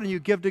trust God and you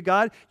give to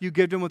God, you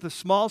give to Him with a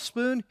small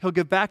spoon, He'll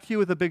give back to you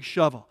with a big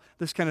shovel,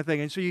 this kind of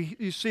thing. And so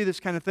you see this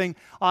kind of thing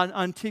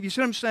on TV. You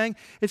see what I'm saying?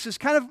 It's this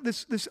kind of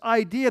this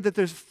idea that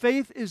there's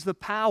faith is the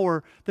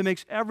power that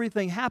makes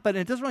everything happen.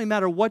 And it doesn't really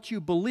matter what you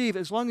believe.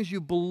 As long as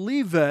you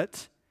believe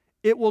it,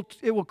 it will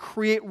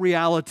create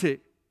reality,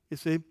 you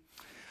see?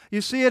 You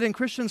see it in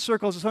Christian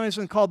circles. It's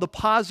something called the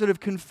positive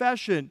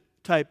confession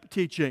type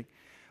teaching,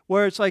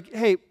 where it's like,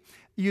 hey,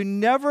 you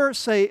never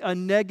say a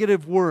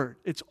negative word.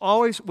 It's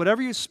always,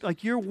 whatever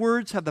your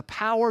words have the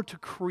power to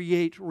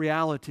create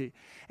reality.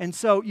 And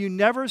so you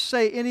never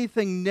say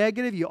anything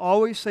negative. You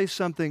always say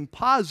something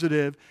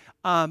positive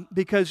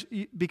because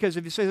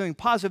if you say something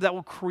positive, that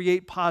will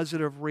create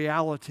positive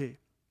reality.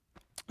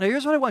 Now,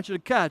 here's what I want you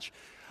to catch.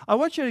 I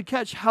want you to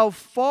catch how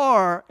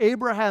far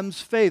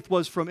Abraham's faith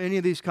was from any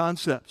of these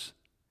concepts.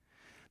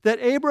 That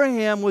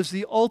Abraham was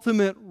the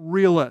ultimate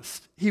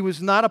realist. He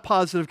was not a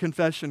positive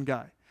confession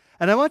guy.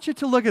 And I want you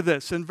to look at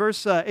this in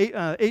verse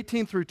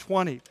 18 through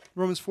 20,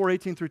 Romans 4,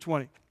 18 through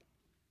 20.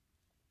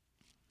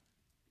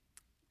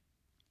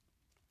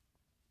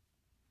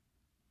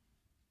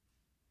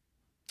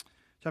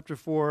 Chapter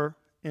 4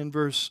 in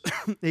verse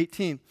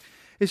 18.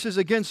 It says,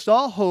 against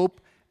all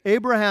hope,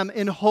 Abraham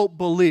in hope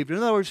believed. In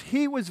other words,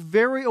 he was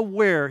very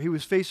aware he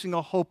was facing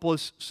a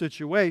hopeless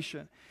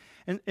situation.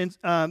 And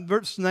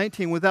verse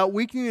 19, without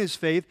weakening his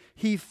faith,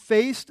 he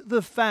faced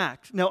the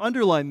fact. Now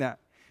underline that.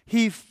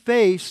 He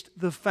faced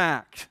the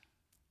fact.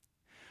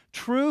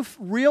 Truth,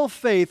 real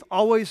faith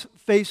always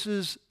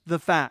faces the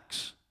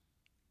facts.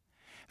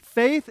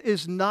 Faith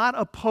is not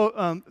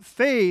opposed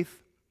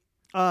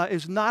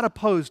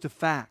to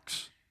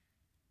facts.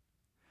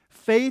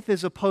 Faith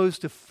is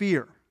opposed to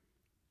fear.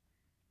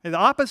 And the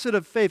opposite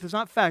of faith is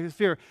not fact, it's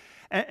fear.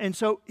 And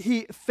so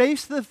he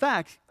faced the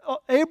fact.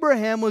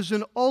 Abraham was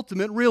an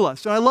ultimate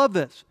realist. And I love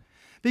this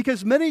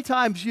because many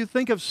times you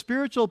think of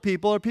spiritual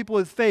people or people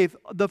with faith,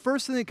 the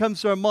first thing that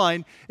comes to our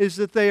mind is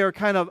that they are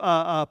kind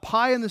of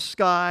pie in the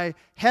sky,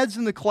 heads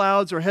in the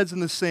clouds, or heads in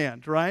the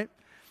sand, right?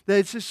 That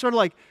it's just sort of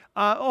like,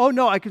 oh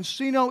no, I can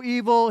see no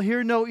evil,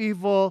 hear no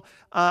evil.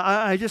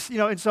 I just,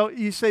 and so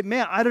you say,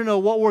 man, I don't know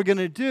what we're going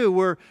to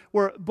do.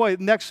 Boy,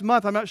 next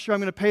month, I'm not sure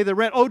I'm going to pay the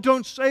rent. Oh,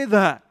 don't say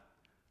that.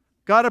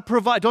 God will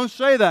provide. Don't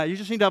say that. You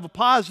just need to have a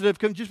positive.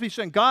 Just be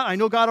saying, God, I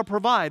know God will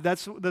provide.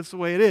 That's the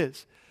way it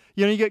is.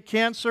 You get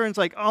cancer, and it's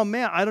like, oh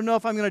man, I don't know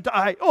if I'm going to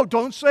die. Oh,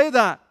 don't say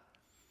that.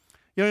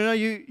 No,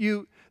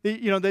 you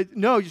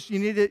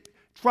need to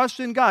trust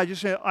in God. You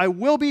say, I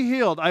will be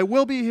healed. I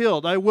will be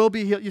healed. I will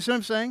be healed. You see what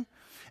I'm saying?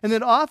 And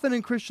then often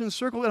in Christian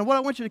circles, and what I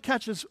want you to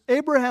catch is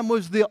Abraham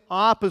was the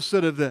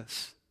opposite of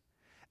this.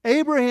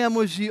 Abraham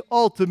was the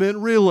ultimate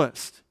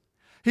realist.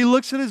 He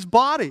looks at his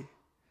body.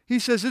 He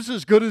says, this is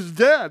as good as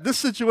dead. This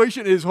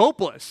situation is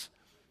hopeless.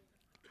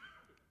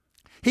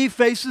 He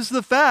faces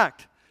the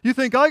fact. You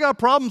think, I got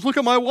problems, look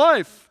at my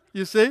wife.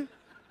 You see?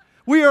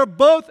 We are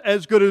both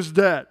as good as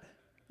dead.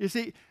 You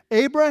see,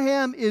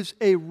 Abraham is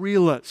a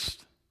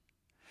realist.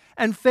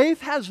 And faith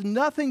has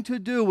nothing to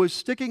do with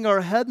sticking our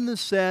head in the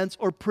sand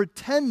or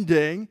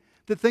pretending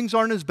that things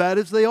aren't as bad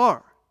as they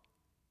are.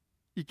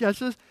 You catch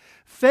this?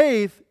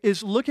 Faith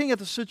is looking at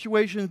the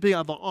situation, being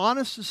an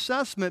honest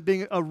assessment,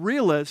 being a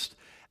realist,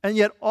 and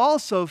yet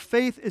also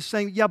faith is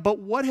saying, yeah, but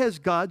what has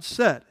God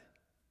said?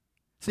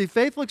 See,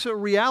 faith looks at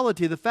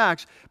reality, the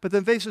facts, but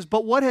then faith says,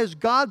 but what has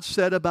God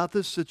said about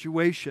this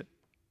situation?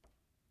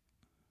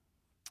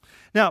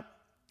 Now,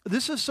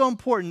 this is so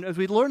important. As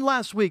we learned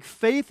last week,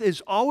 faith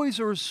is always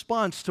a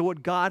response to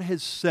what God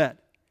has said.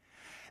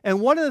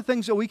 And one of the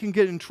things that we can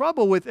get in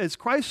trouble with as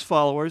Christ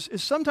followers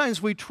is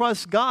sometimes we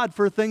trust God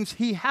for things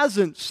He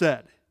hasn't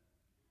said.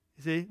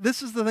 You see,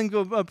 this is the thing,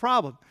 a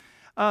problem.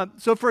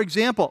 So, for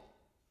example,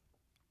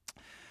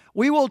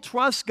 we will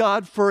trust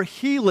God for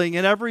healing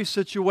in every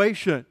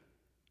situation.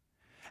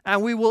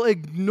 And we will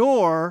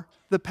ignore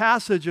the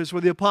passages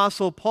where the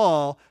Apostle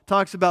Paul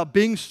talks about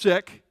being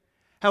sick,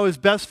 how his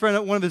best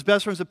friend, one of his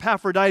best friends,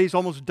 Epaphroditus,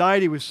 almost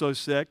died, he was so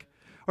sick.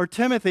 Or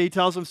Timothy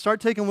tells him,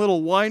 start taking a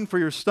little wine for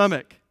your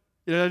stomach.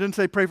 I didn't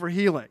say pray for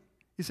healing.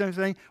 You see what I'm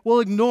saying? We'll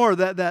ignore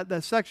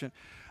that section.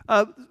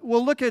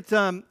 We'll look at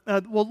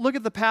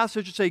the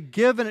passage and say,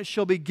 give and it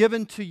shall be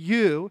given to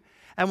you.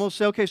 And we'll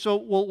say, okay, so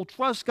we'll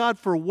trust God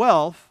for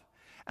wealth.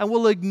 And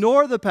we'll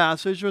ignore the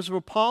passage where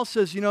Paul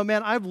says,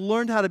 man, I've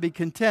learned how to be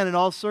content in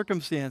all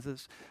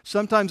circumstances.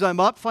 Sometimes I'm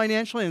up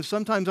financially and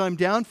sometimes I'm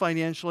down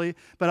financially,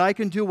 but I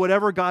can do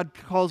whatever God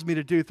calls me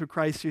to do through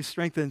Christ who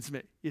strengthens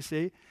me, you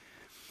see.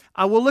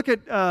 We'll look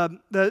at,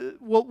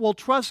 we'll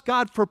trust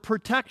God for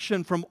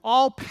protection from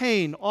all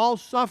pain, all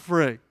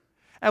suffering.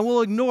 And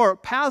we'll ignore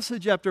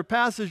passage after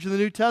passage in the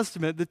New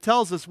Testament that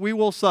tells us we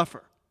will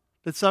suffer,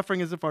 that suffering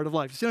is a part of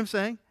life. You see what I'm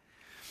saying?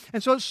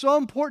 And so it's so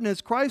important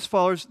as Christ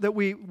followers that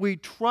we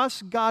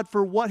trust God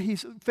for what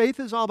He's... Faith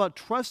is all about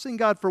trusting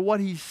God for what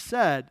He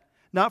said,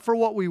 not for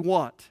what we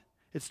want.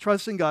 It's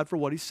trusting God for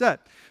what He said.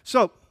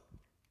 So,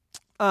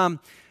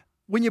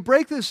 when you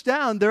break this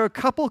down, there are a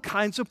couple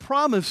kinds of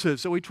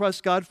promises that we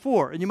trust God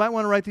for, and you might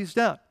want to write these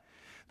down.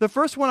 The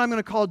first one I'm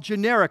going to call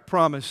generic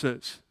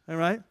promises, all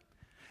right?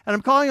 And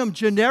I'm calling them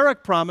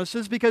generic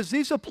promises because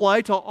these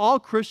apply to all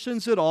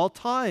Christians at all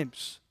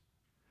times.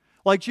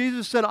 Like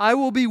Jesus said, I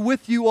will be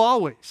with you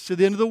always to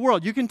the end of the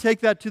world. You can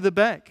take that to the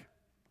bank.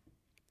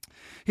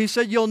 He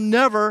said, you'll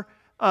never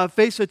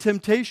face a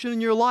temptation in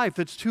your life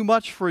that's too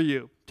much for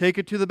you. Take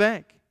it to the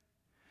bank.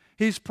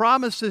 He's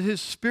promised that His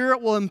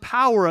Spirit will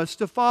empower us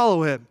to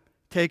follow Him.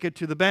 Take it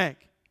to the bank.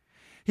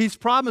 He's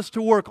promised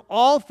to work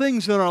all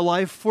things in our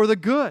life for the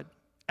good.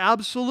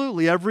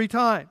 Absolutely, every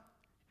time.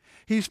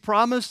 He's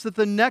promised that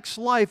the next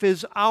life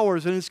is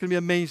ours and it's going to be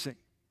amazing.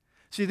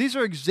 See, these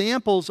are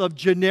examples of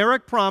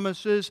generic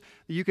promises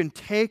that you can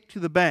take to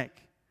the bank.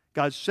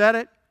 God said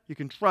it, you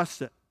can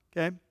trust it,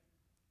 okay?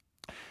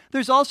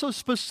 There's also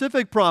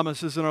specific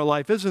promises in our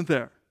life, isn't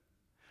there?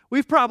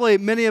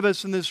 Many of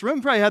us in this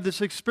room probably had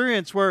this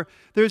experience where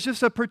there's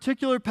just a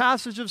particular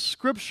passage of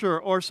Scripture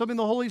or something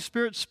the Holy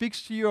Spirit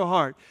speaks to your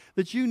heart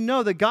that you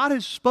know that God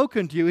has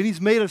spoken to you and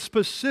He's made a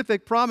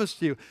specific promise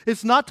to you.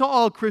 It's not to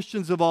all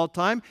Christians of all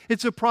time.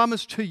 It's a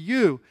promise to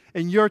you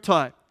in your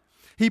time.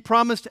 He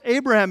promised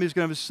Abraham He's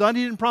going to have a son.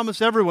 He didn't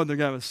promise everyone they're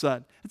going to have a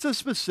son. It's a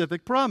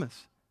specific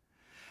promise.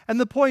 And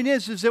the point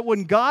is that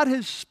when God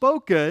has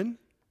spoken,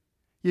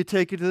 you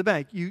take it to the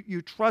bank.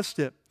 You trust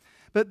it.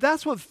 But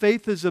that's what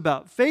faith is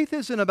about. Faith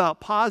isn't about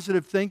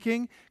positive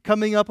thinking,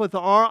 coming up with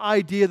our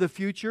idea of the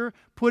future,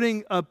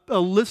 putting a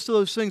list of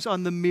those things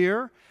on the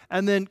mirror,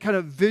 and then kind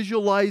of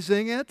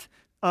visualizing it,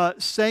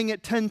 saying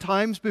it 10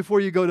 times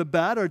before you go to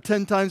bed or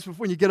 10 times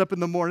before you get up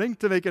in the morning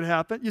to make it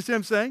happen. You see what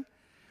I'm saying?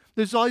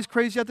 There's always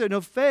crazy out there.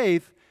 No,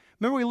 faith,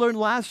 remember we learned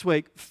last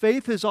week,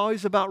 faith is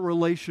always about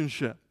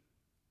relationship.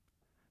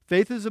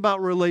 Faith is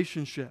about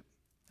relationship.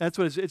 That's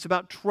what it is. It's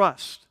about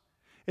trust.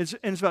 It's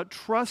about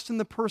trust in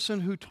the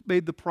person who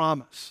made the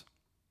promise.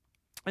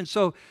 And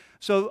so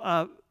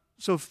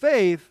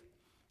faith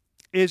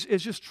is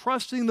just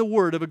trusting the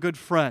word of a good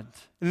friend.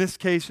 In this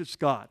case, it's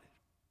God,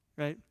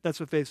 right? That's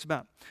what faith's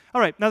about.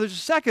 All right, now there's a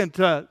second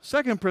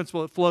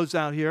principle that flows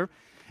out here,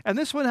 and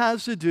this one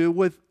has to do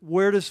with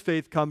where does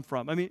faith come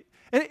from? I mean,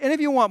 any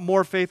of you want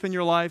more faith in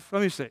your life?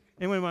 Let me see.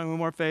 Anyone want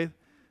more faith?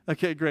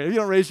 Okay, great. If you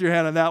don't raise your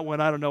hand on that one,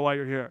 I don't know why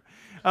you're here.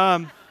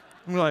 I'm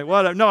like,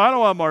 what? No, I don't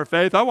want more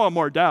faith. I want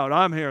more doubt.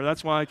 I'm here.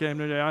 That's why I came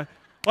today. I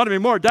want to be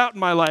more doubt in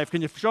my life.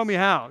 Can you show me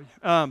how?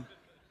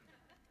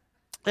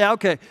 Yeah,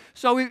 okay.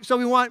 So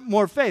we want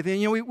more faith.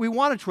 And, we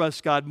want to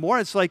trust God more.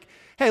 It's like,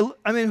 hey,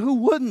 I mean, who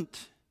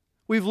wouldn't?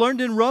 We've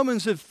learned in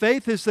Romans that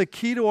faith is the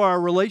key to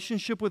our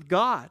relationship with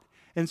God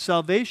and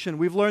salvation.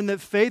 We've learned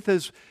that faith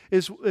is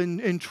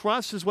in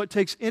trust is what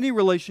takes any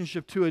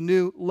relationship to a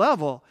new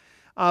level.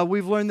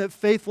 We've learned that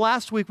faith,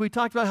 last week we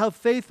talked about how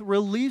faith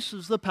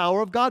releases the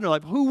power of God in our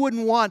life. Who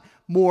wouldn't want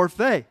more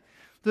faith?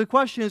 The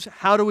question is,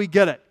 how do we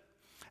get it?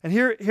 And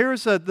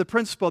here's the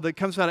principle that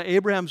comes out of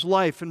Abraham's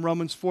life in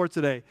Romans 4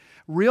 today.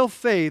 Real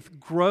faith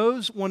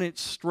grows when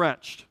it's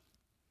stretched.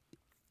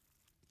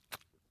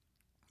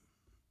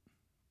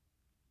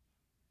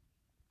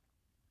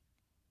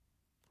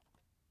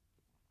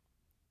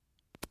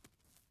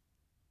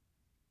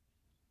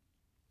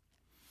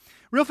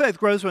 Real faith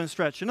grows when it's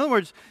stretched. In other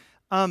words,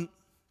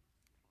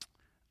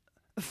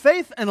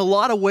 faith in a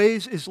lot of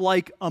ways is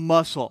like a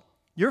muscle.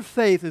 Your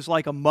faith is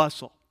like a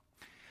muscle.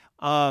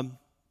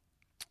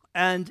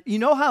 And you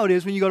know how it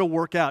is when you go to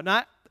work out.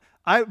 Now,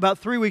 about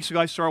 3 weeks ago,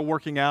 I started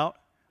working out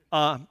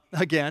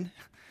again.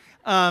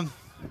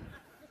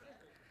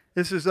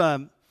 This is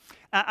I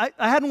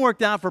hadn't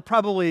worked out for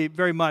probably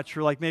very much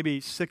for like maybe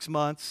 6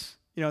 months.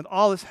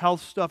 All this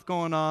health stuff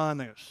going on.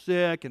 They were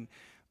sick and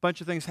a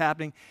bunch of things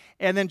happening,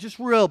 and then just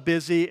real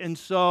busy. And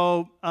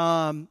so,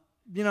 a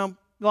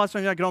lot of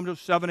times I get home till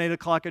 7, 8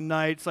 o'clock at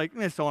night. It's like,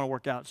 I just don't want to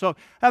work out. So I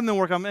haven't been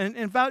working out. And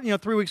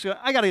about 3 weeks ago,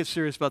 I got to get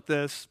serious about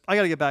this. I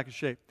got to get back in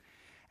shape.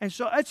 And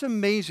so it's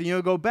amazing.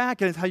 Go back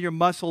and it's how your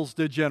muscles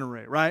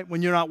degenerate, right?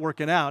 When you're not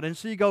working out. And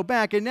so you go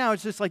back and now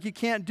it's just like you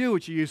can't do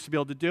what you used to be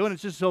able to do, and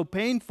it's just so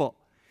painful.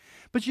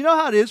 But you know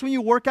how it is when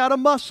you work out a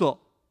muscle.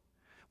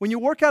 When you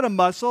work out a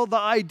muscle, the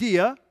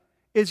idea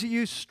is that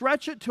you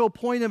stretch it to a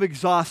point of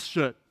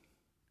exhaustion,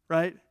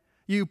 right?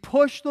 You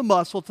push the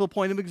muscle to the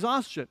point of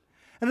exhaustion.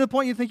 And at the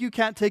point you think you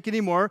can't take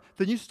any more,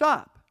 then you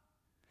stop.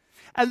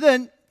 And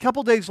then a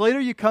couple days later,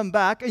 you come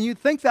back and you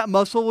think that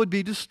muscle would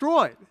be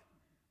destroyed.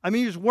 I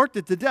mean, you just worked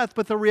it to death,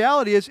 but the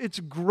reality is it's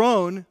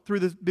grown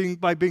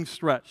by being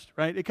stretched,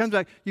 right? It comes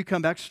back, you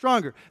come back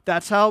stronger.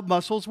 That's how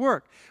muscles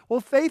work. Well,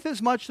 faith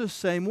is much the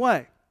same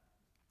way.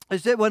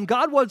 Is that when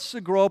God wants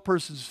to grow a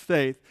person's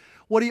faith,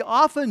 what he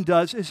often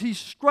does is he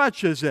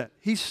stretches it.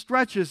 He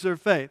stretches their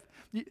faith.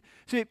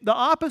 See, the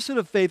opposite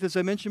of faith, as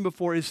I mentioned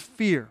before, is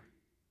fear.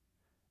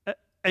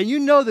 And you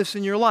know this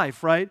in your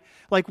life, right?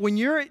 Like when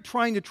you're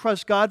trying to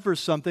trust God for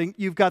something,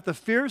 you've got the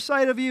fear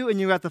side of you and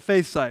you've got the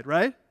faith side,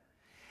 right?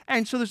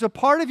 And so there's a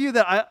part of you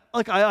that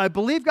I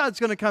believe God's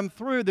going to come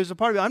through. There's a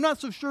part of you I'm not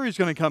so sure he's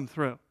going to come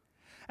through.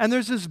 And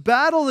there's this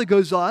battle that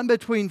goes on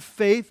between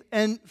faith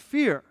and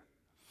fear.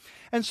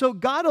 And so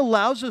God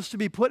allows us to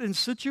be put in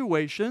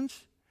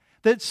situations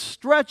that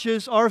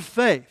stretches our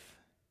faith.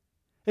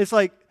 It's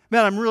like,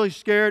 man, I'm really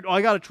scared. Oh,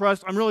 I got to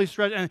trust. I'm really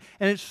stretched. And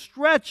it's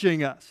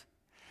stretching us.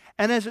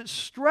 And as it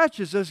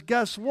stretches us,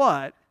 guess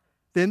what?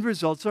 Then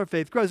results our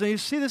faith grows. And you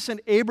see this in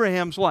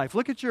Abraham's life.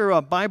 Look at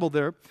your Bible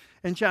there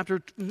in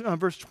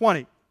verse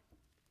 20.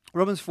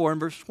 Romans 4 and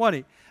verse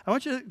 20. I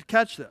want you to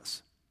catch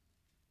this.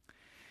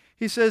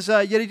 He says,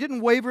 yet he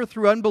didn't waver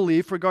through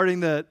unbelief regarding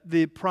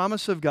the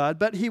promise of God,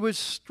 but he was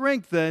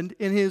strengthened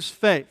in his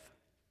faith.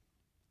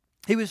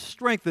 He was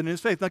strengthened in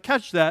his faith. Now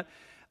catch that.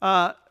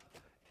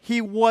 He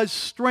was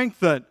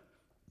strengthened.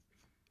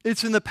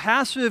 It's in the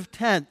passive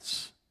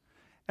tense.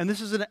 And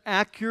this is an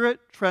accurate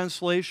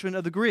translation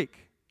of the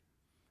Greek.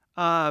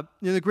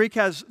 The Greek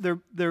has,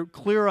 they're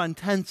clear on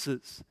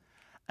tenses.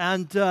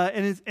 And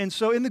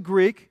so in the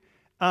Greek,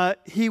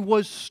 he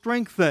was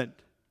strengthened.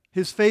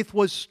 His faith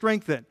was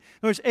strengthened.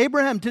 In other words,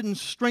 Abraham didn't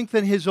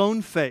strengthen his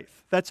own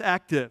faith. That's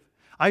active.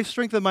 I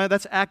strengthen mine,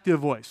 that's active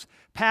voice.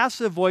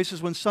 Passive voice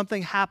is when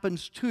something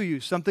happens to you,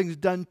 something's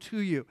done to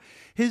you.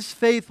 His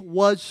faith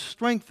was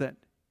strengthened.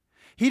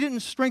 He didn't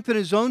strengthen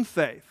his own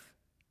faith.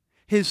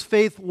 His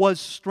faith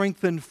was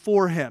strengthened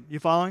for him. You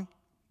following?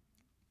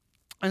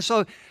 And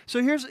so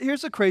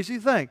here's the crazy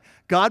thing.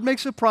 God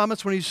makes a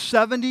promise when he's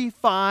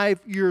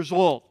 75 years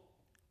old.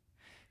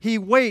 He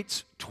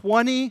waits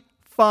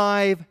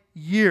 25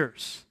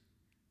 years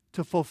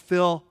to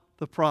fulfill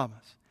the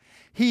promise.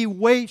 He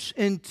waits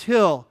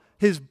until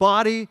his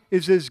body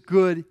is as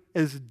good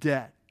as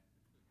dead.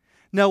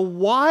 Now,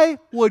 why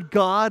would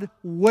God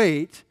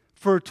wait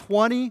for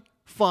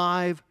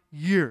 25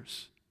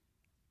 years?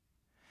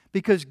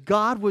 Because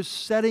God was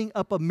setting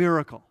up a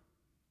miracle.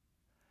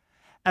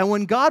 And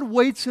when God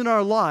waits in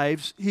our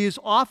lives, he is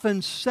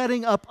often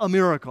setting up a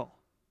miracle.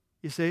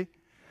 You see?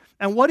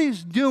 And what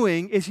he's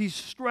doing is he's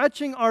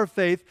stretching our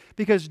faith,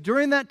 because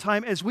during that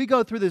time, as we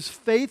go through this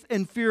faith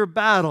and fear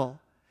battle,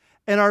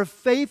 and our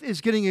faith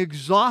is getting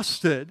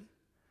exhausted,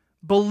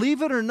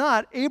 believe it or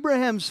not,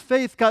 Abraham's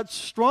faith got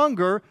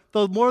stronger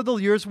the more the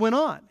years went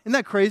on. Isn't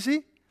that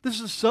crazy? This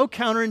is so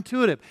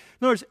counterintuitive. In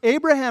other words,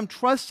 Abraham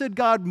trusted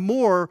God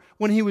more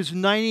when he was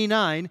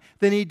 99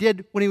 than he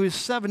did when he was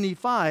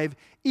 75,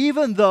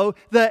 even though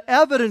the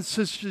evidence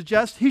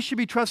suggests he should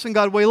be trusting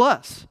God way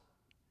less.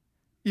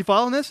 You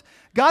following this?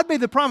 God made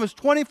the promise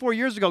 24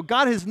 years ago.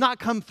 God has not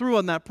come through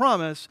on that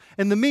promise.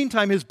 In the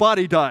meantime, his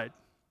body died.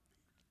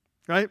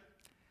 Right?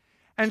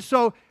 And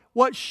so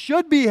what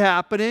should be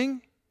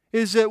happening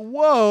is that,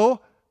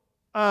 whoa,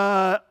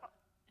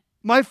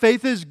 my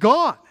faith is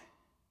gone.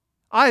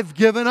 I've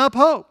given up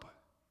hope.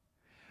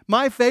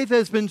 My faith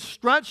has been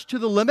stretched to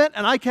the limit,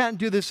 and I can't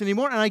do this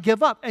anymore, and I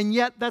give up. And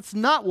yet, that's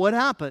not what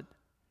happened.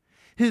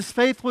 His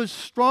faith was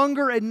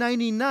stronger at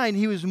 99.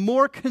 He was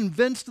more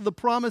convinced of the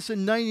promise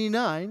in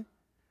 99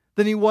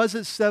 than he was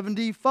at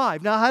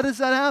 75. Now, how does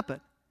that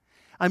happen?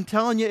 I'm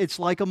telling you, it's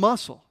like a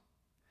muscle.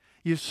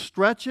 You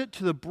stretch it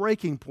to the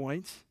breaking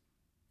point,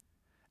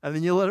 and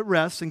then you let it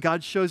rest, and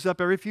God shows up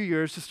every few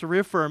years just to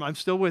reaffirm, I'm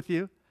still with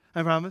you,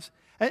 I promise.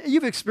 And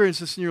you've experienced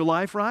this in your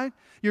life, right?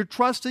 You're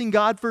trusting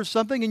God for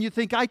something, and you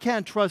think, I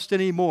can't trust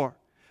anymore.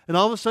 And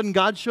all of a sudden,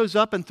 God shows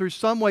up and through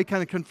some way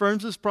kind of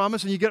confirms his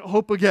promise, and you get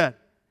hope again.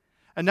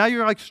 And now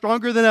you're like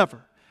stronger than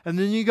ever. And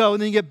then you go,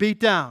 and then you get beat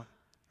down,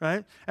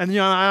 right? And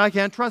I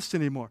can't trust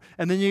anymore.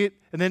 And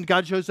then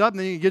God shows up, and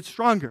then you get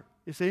stronger.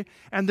 You see?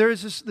 And there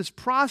is this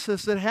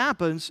process that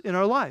happens in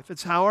our life.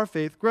 It's how our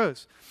faith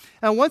grows.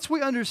 And once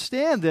we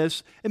understand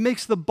this, it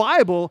makes the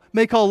Bible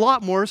make a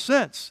lot more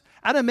sense.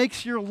 And it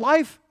makes your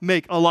life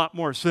make a lot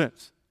more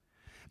sense.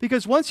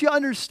 Because once you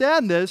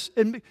understand this,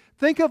 and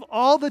think of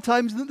all the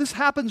times that this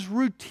happens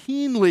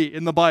routinely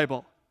in the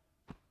Bible.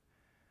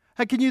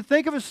 Hey, can you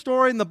think of a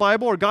story in the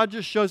Bible where God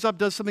just shows up,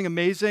 does something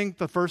amazing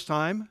the first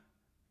time?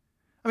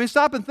 I mean,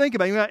 stop and think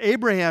about it. We got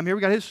Abraham here.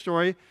 We got his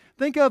story.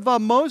 Think of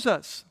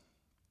Moses.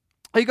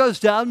 He goes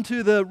down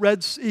to the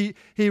Red Sea.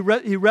 He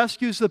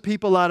rescues the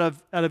people out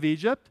of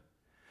Egypt.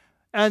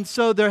 And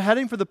so they're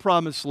heading for the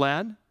promised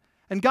land.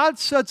 And God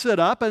sets it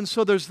up. And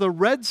so there's the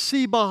Red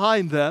Sea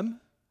behind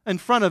them, in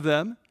front of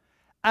them.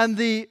 And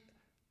the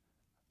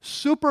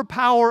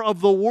superpower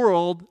of the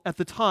world at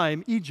the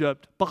time,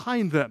 Egypt,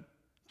 behind them,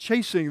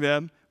 chasing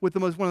them with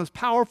one of the most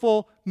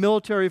powerful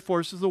military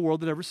forces the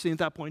world had ever seen at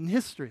that point in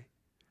history.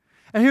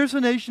 And here's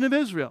the nation of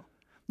Israel.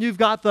 You've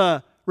got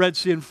the Red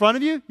Sea in front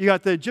of you. You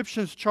got the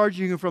Egyptians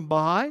charging you from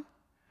behind.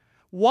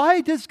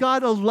 Why does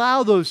God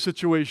allow those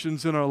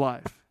situations in our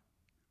life?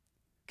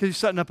 Because he's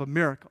setting up a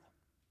miracle.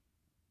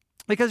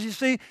 Because you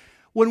see,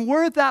 when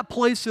we're at that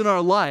place in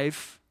our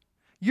life,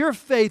 your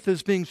faith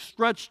is being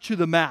stretched to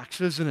the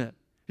max, isn't it?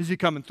 Is he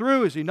coming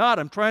through? Is he not?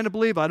 I'm trying to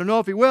believe. I don't know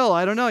if he will.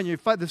 I don't know. And you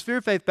fight this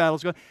fear-faith battle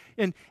is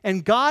going.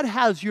 And God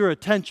has your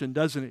attention,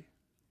 doesn't he?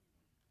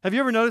 Have you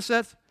ever noticed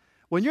that?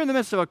 When you're in the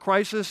midst of a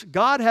crisis,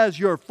 God has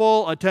your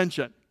full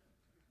attention.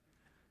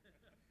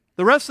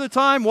 The rest of the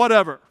time,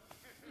 whatever.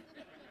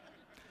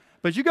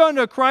 But you go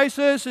into a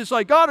crisis, it's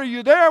like, God, are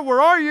you there?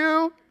 Where are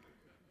you?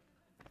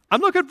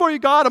 I'm looking for you,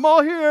 God. I'm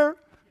all here.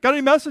 Got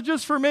any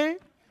messages for me?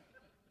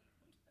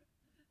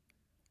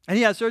 And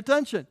he has their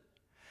attention.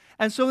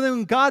 And so then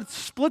when God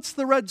splits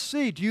the Red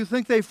Sea, do you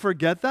think they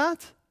forget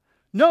that?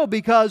 No,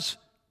 because,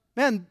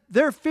 man,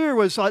 their fear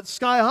was like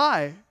sky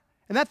high.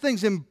 And that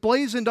thing's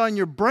emblazoned on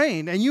your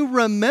brain. And you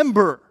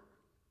remember.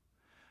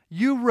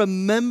 You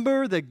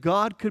remember that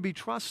God could be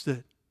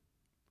trusted.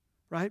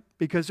 Right?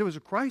 Because it was a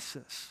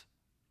crisis.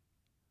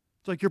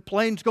 It's like your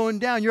plane's going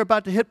down. You're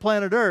about to hit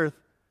planet Earth.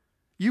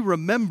 You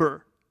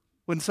remember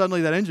when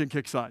suddenly that engine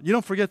kicks on. You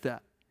don't forget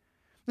that.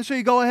 And so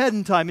you go ahead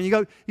in time and you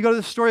go to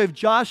the story of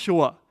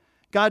Joshua.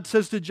 God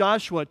says to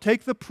Joshua,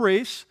 take the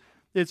priests.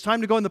 It's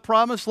time to go in the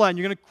promised land.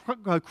 You're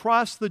going to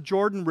cross the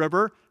Jordan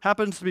River.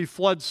 Happens to be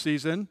flood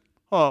season.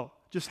 Oh,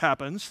 just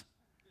happens.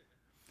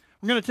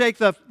 We're going to take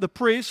the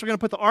priests. We're going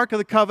to put the Ark of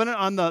the Covenant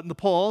on the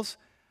poles.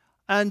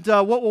 And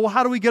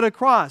how do we get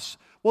across?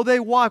 Well,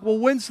 they walk. Well,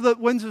 when's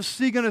the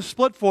sea going to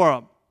split for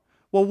them?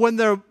 Well, when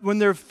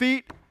their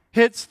feet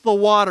hits the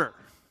water.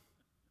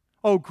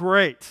 Oh,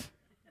 great.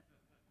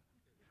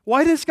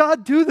 Why does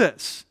God do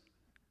this?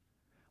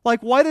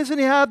 Like, why doesn't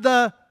he have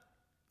the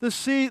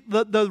sea,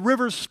 the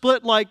river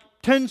split like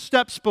 10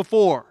 steps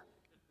before?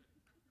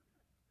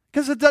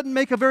 Because it doesn't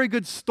make a very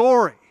good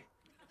story.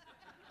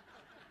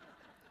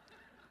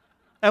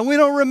 And we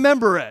don't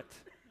remember it.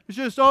 It's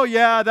just, oh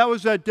yeah, that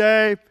was that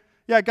day.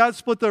 Yeah, God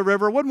split the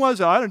river. When was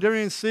it? I didn't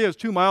even see it. It was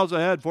 2 miles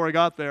ahead before I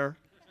got there.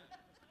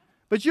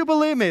 But you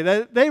believe me,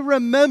 they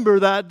remember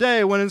that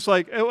day when it's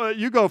like,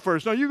 you go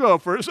first. No, you go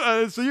first.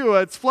 It's you.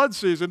 It's flood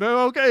season.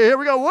 Okay, here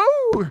we go.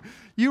 Woo!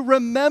 You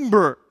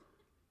remember.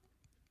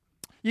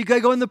 You got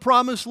to go in the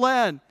promised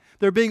land.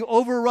 They're being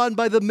overrun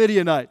by the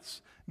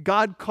Midianites.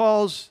 God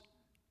calls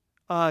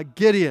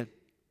Gideon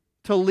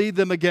to lead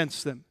them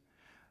against them.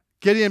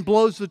 Gideon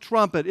blows the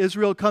trumpet.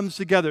 Israel comes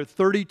together,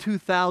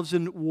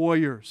 32,000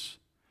 warriors.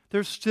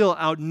 they're still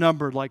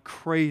outnumbered like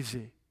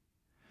crazy.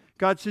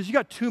 God says, you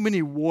got too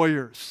many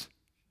warriors.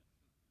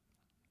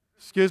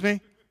 Excuse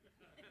me?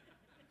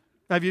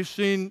 Have you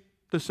seen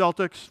the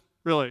Celtics?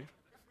 Really?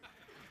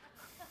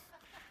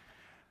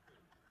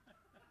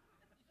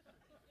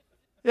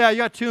 Yeah, you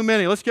got too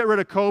many. Let's get rid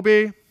of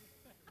Kobe.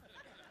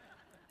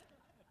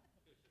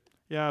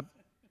 Yeah,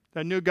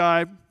 that new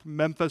guy from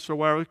Memphis or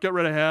wherever, let's get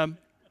rid of him.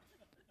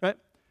 Right?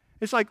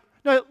 It's like,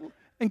 no,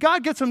 and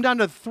God gets them down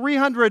to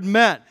 300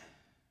 men.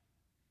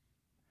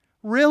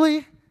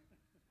 Really?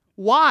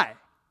 Why?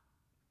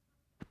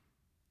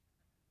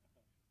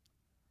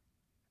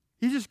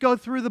 You just go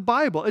through the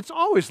Bible. It's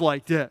always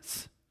like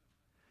this.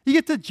 You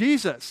get to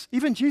Jesus.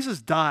 Even Jesus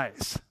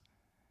dies.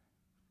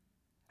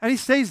 And he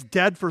stays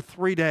dead for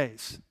 3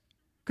 days.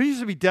 Couldn't he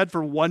just be dead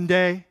for 1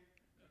 day?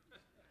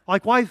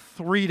 Like, why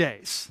 3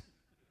 days?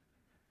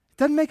 It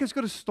doesn't make as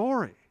good a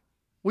story.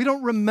 We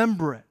don't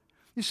remember it.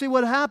 You see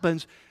what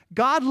happens?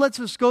 God lets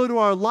us go to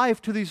our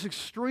life to these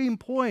extreme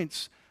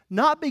points,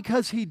 not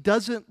because he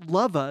doesn't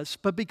love us,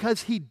 but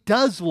because he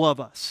does love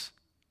us.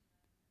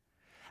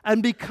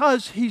 And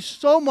because he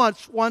so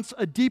much wants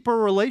a deeper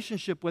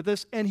relationship with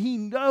us, and he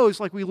knows,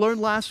 like we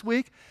learned last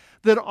week,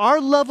 that our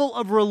level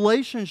of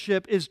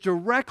relationship is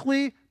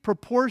directly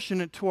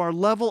proportionate to our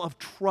level of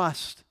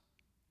trust.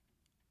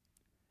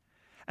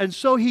 And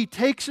so he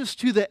takes us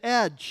to the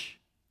edge.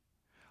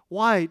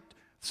 Why?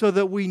 So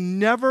that we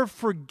never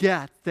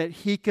forget that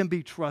he can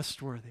be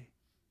trustworthy.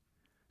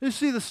 You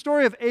see, the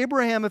story of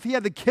Abraham, if he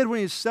had the kid when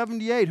he was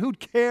 78, who'd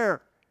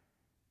care?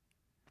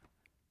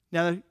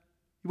 Now, you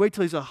wait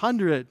till he's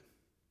 100,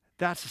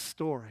 that's a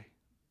story.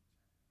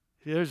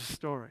 There's a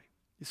story.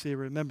 You see,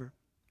 remember.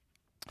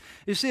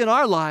 You see, in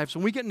our lives,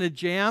 when we get in a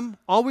jam,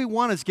 all we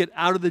want is get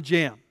out of the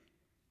jam.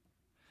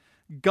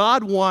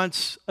 God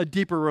wants a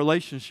deeper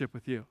relationship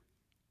with you.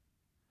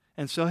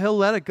 And so he'll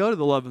let it go to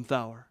the 11th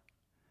hour,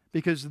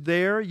 because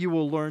there you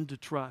will learn to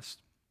trust.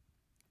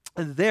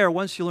 And there,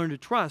 once you learn to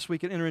trust, we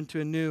can enter into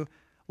a new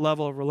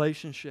level of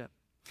relationship.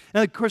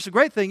 And of course, the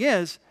great thing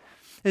is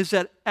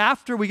that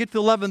after we get to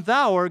the 11th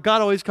hour,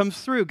 God always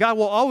comes through. God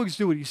will always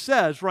do what he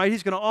says, right?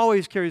 He's going to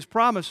always carry his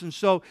promise. And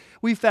so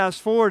we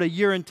fast forward a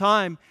year in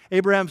time.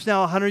 Abraham's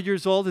now 100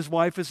 years old. His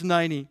wife is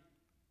 90.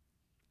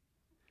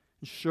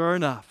 And sure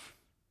enough,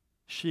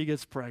 she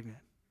gets pregnant.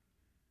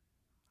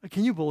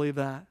 Can you believe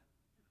that?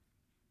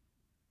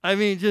 I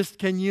mean, just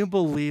can you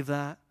believe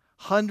that?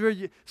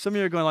 100, some of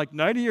you are going like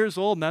 90 years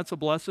old and that's a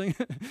blessing.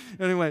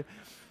 Anyway,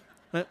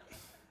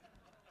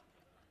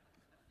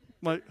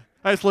 like,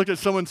 I just looked at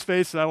someone's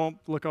face, and I won't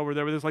look over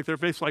there, but it's like their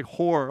face like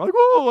horror. Like,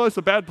 oh,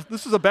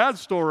 this is a bad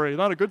story,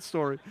 not a good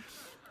story.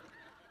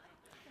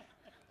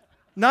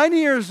 90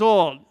 years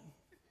old.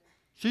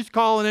 She's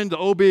calling in the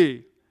OB.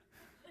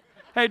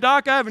 Hey,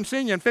 doc, I haven't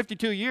seen you in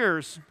 52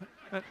 years.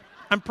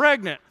 I'm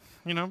pregnant,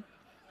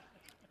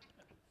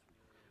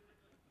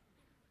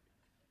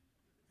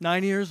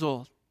 90 years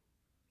old.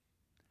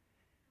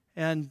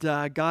 And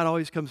God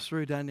always comes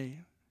through, doesn't he?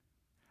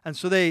 And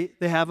so they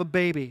have a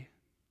baby.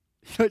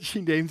 You know what she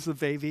names the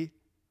baby?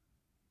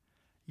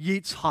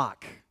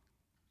 Yitzhak.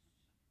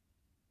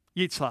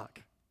 Yitzhak.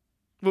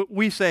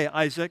 We say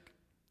Isaac.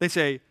 They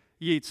say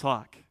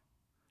Yitzhak.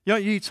 You know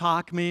what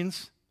Yitzhak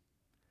means?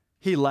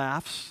 He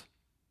laughs.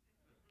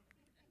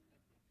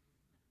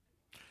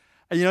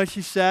 And you know what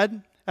she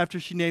said after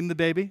she named the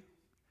baby?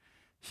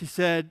 She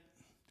said,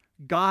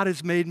 God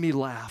has made me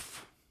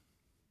laugh.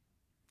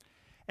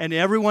 And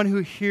everyone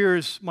who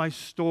hears my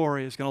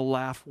story is going to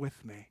laugh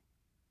with me. Isn't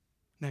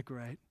that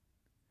great?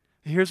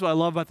 Here's what I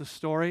love about the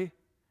story.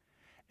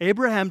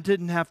 Abraham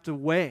didn't have to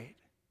wait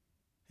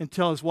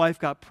until his wife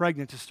got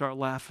pregnant to start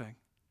laughing.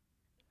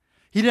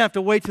 He didn't have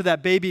to wait till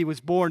that baby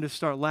was born to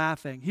start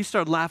laughing. He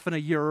started laughing a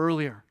year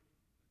earlier.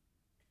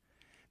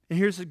 And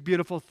here's the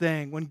beautiful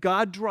thing. When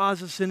God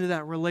draws us into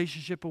that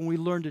relationship and we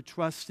learn to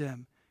trust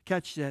him,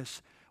 catch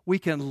this, we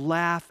can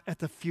laugh at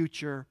the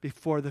future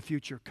before the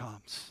future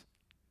comes.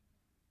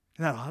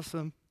 Isn't that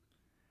awesome?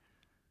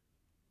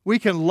 We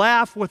can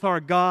laugh with our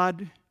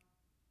God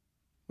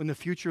when the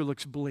future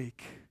looks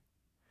bleak,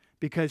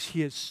 because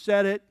he has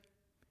said it,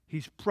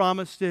 he's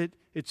promised it,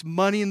 it's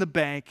money in the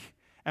bank,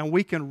 and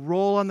we can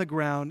roll on the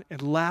ground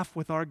and laugh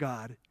with our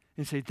God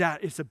and say,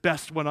 that is the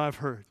best one I've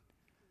heard.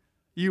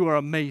 You are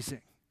amazing.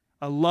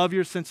 I love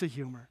your sense of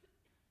humor.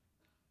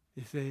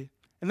 You see?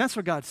 And that's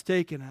where God's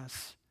taken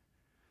us.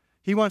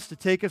 He wants to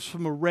take us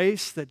from a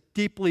race that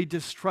deeply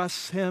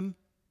distrusts him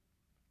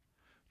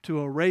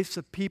to a race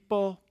of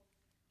people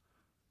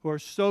who are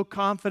so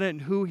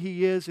confident in who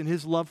he is and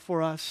his love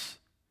for us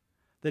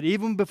that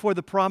even before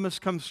the promise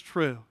comes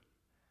true,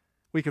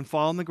 we can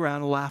fall on the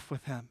ground and laugh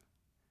with him,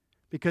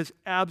 because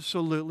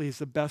absolutely he's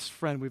the best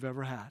friend we've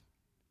ever had.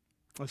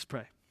 Let's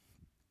pray.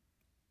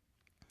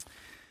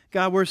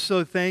 God, we're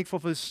so thankful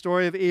for the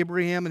story of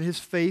Abraham and his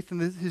faith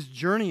and his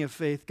journey of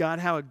faith. God,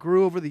 how it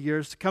grew over the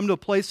years to come to a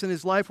place in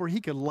his life where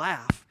he could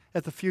laugh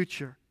at the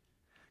future.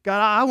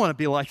 God, I want to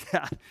be like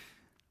that.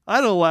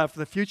 I don't laugh at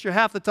the future.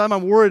 Half the time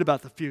I'm worried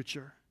about the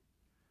future.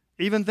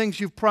 Even things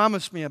you've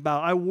promised me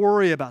about, I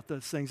worry about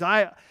those things.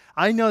 I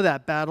know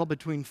that battle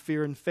between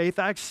fear and faith.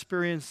 I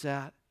experience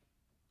that.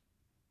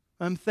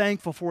 I'm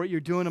thankful for what you're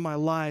doing in my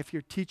life.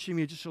 You're teaching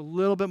me just a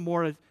little bit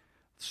more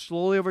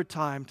slowly over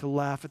time to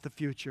laugh at the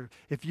future.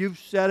 If you've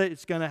said it,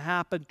 it's going to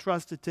happen.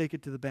 Trust it, take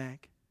it to the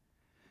bank.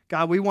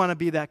 God, we want to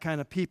be that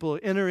kind of people who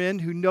enter in,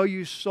 who know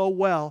you so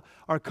well.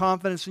 Our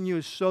confidence in you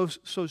is so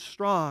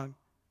strong.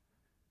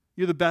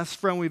 You're the best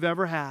friend we've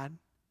ever had.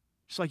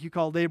 Just like you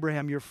called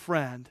Abraham your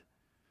friend.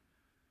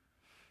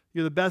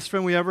 You're the best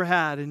friend we ever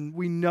had, and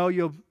we know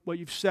what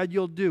you've said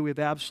you'll do. We have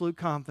absolute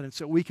confidence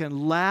that we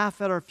can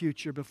laugh at our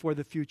future before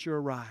the future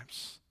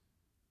arrives.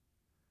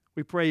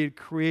 We pray you'd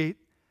create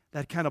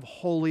that kind of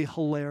holy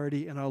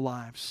hilarity in our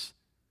lives.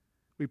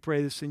 We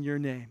pray this in your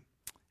name.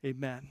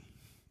 Amen.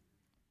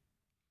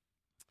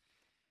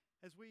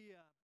 As we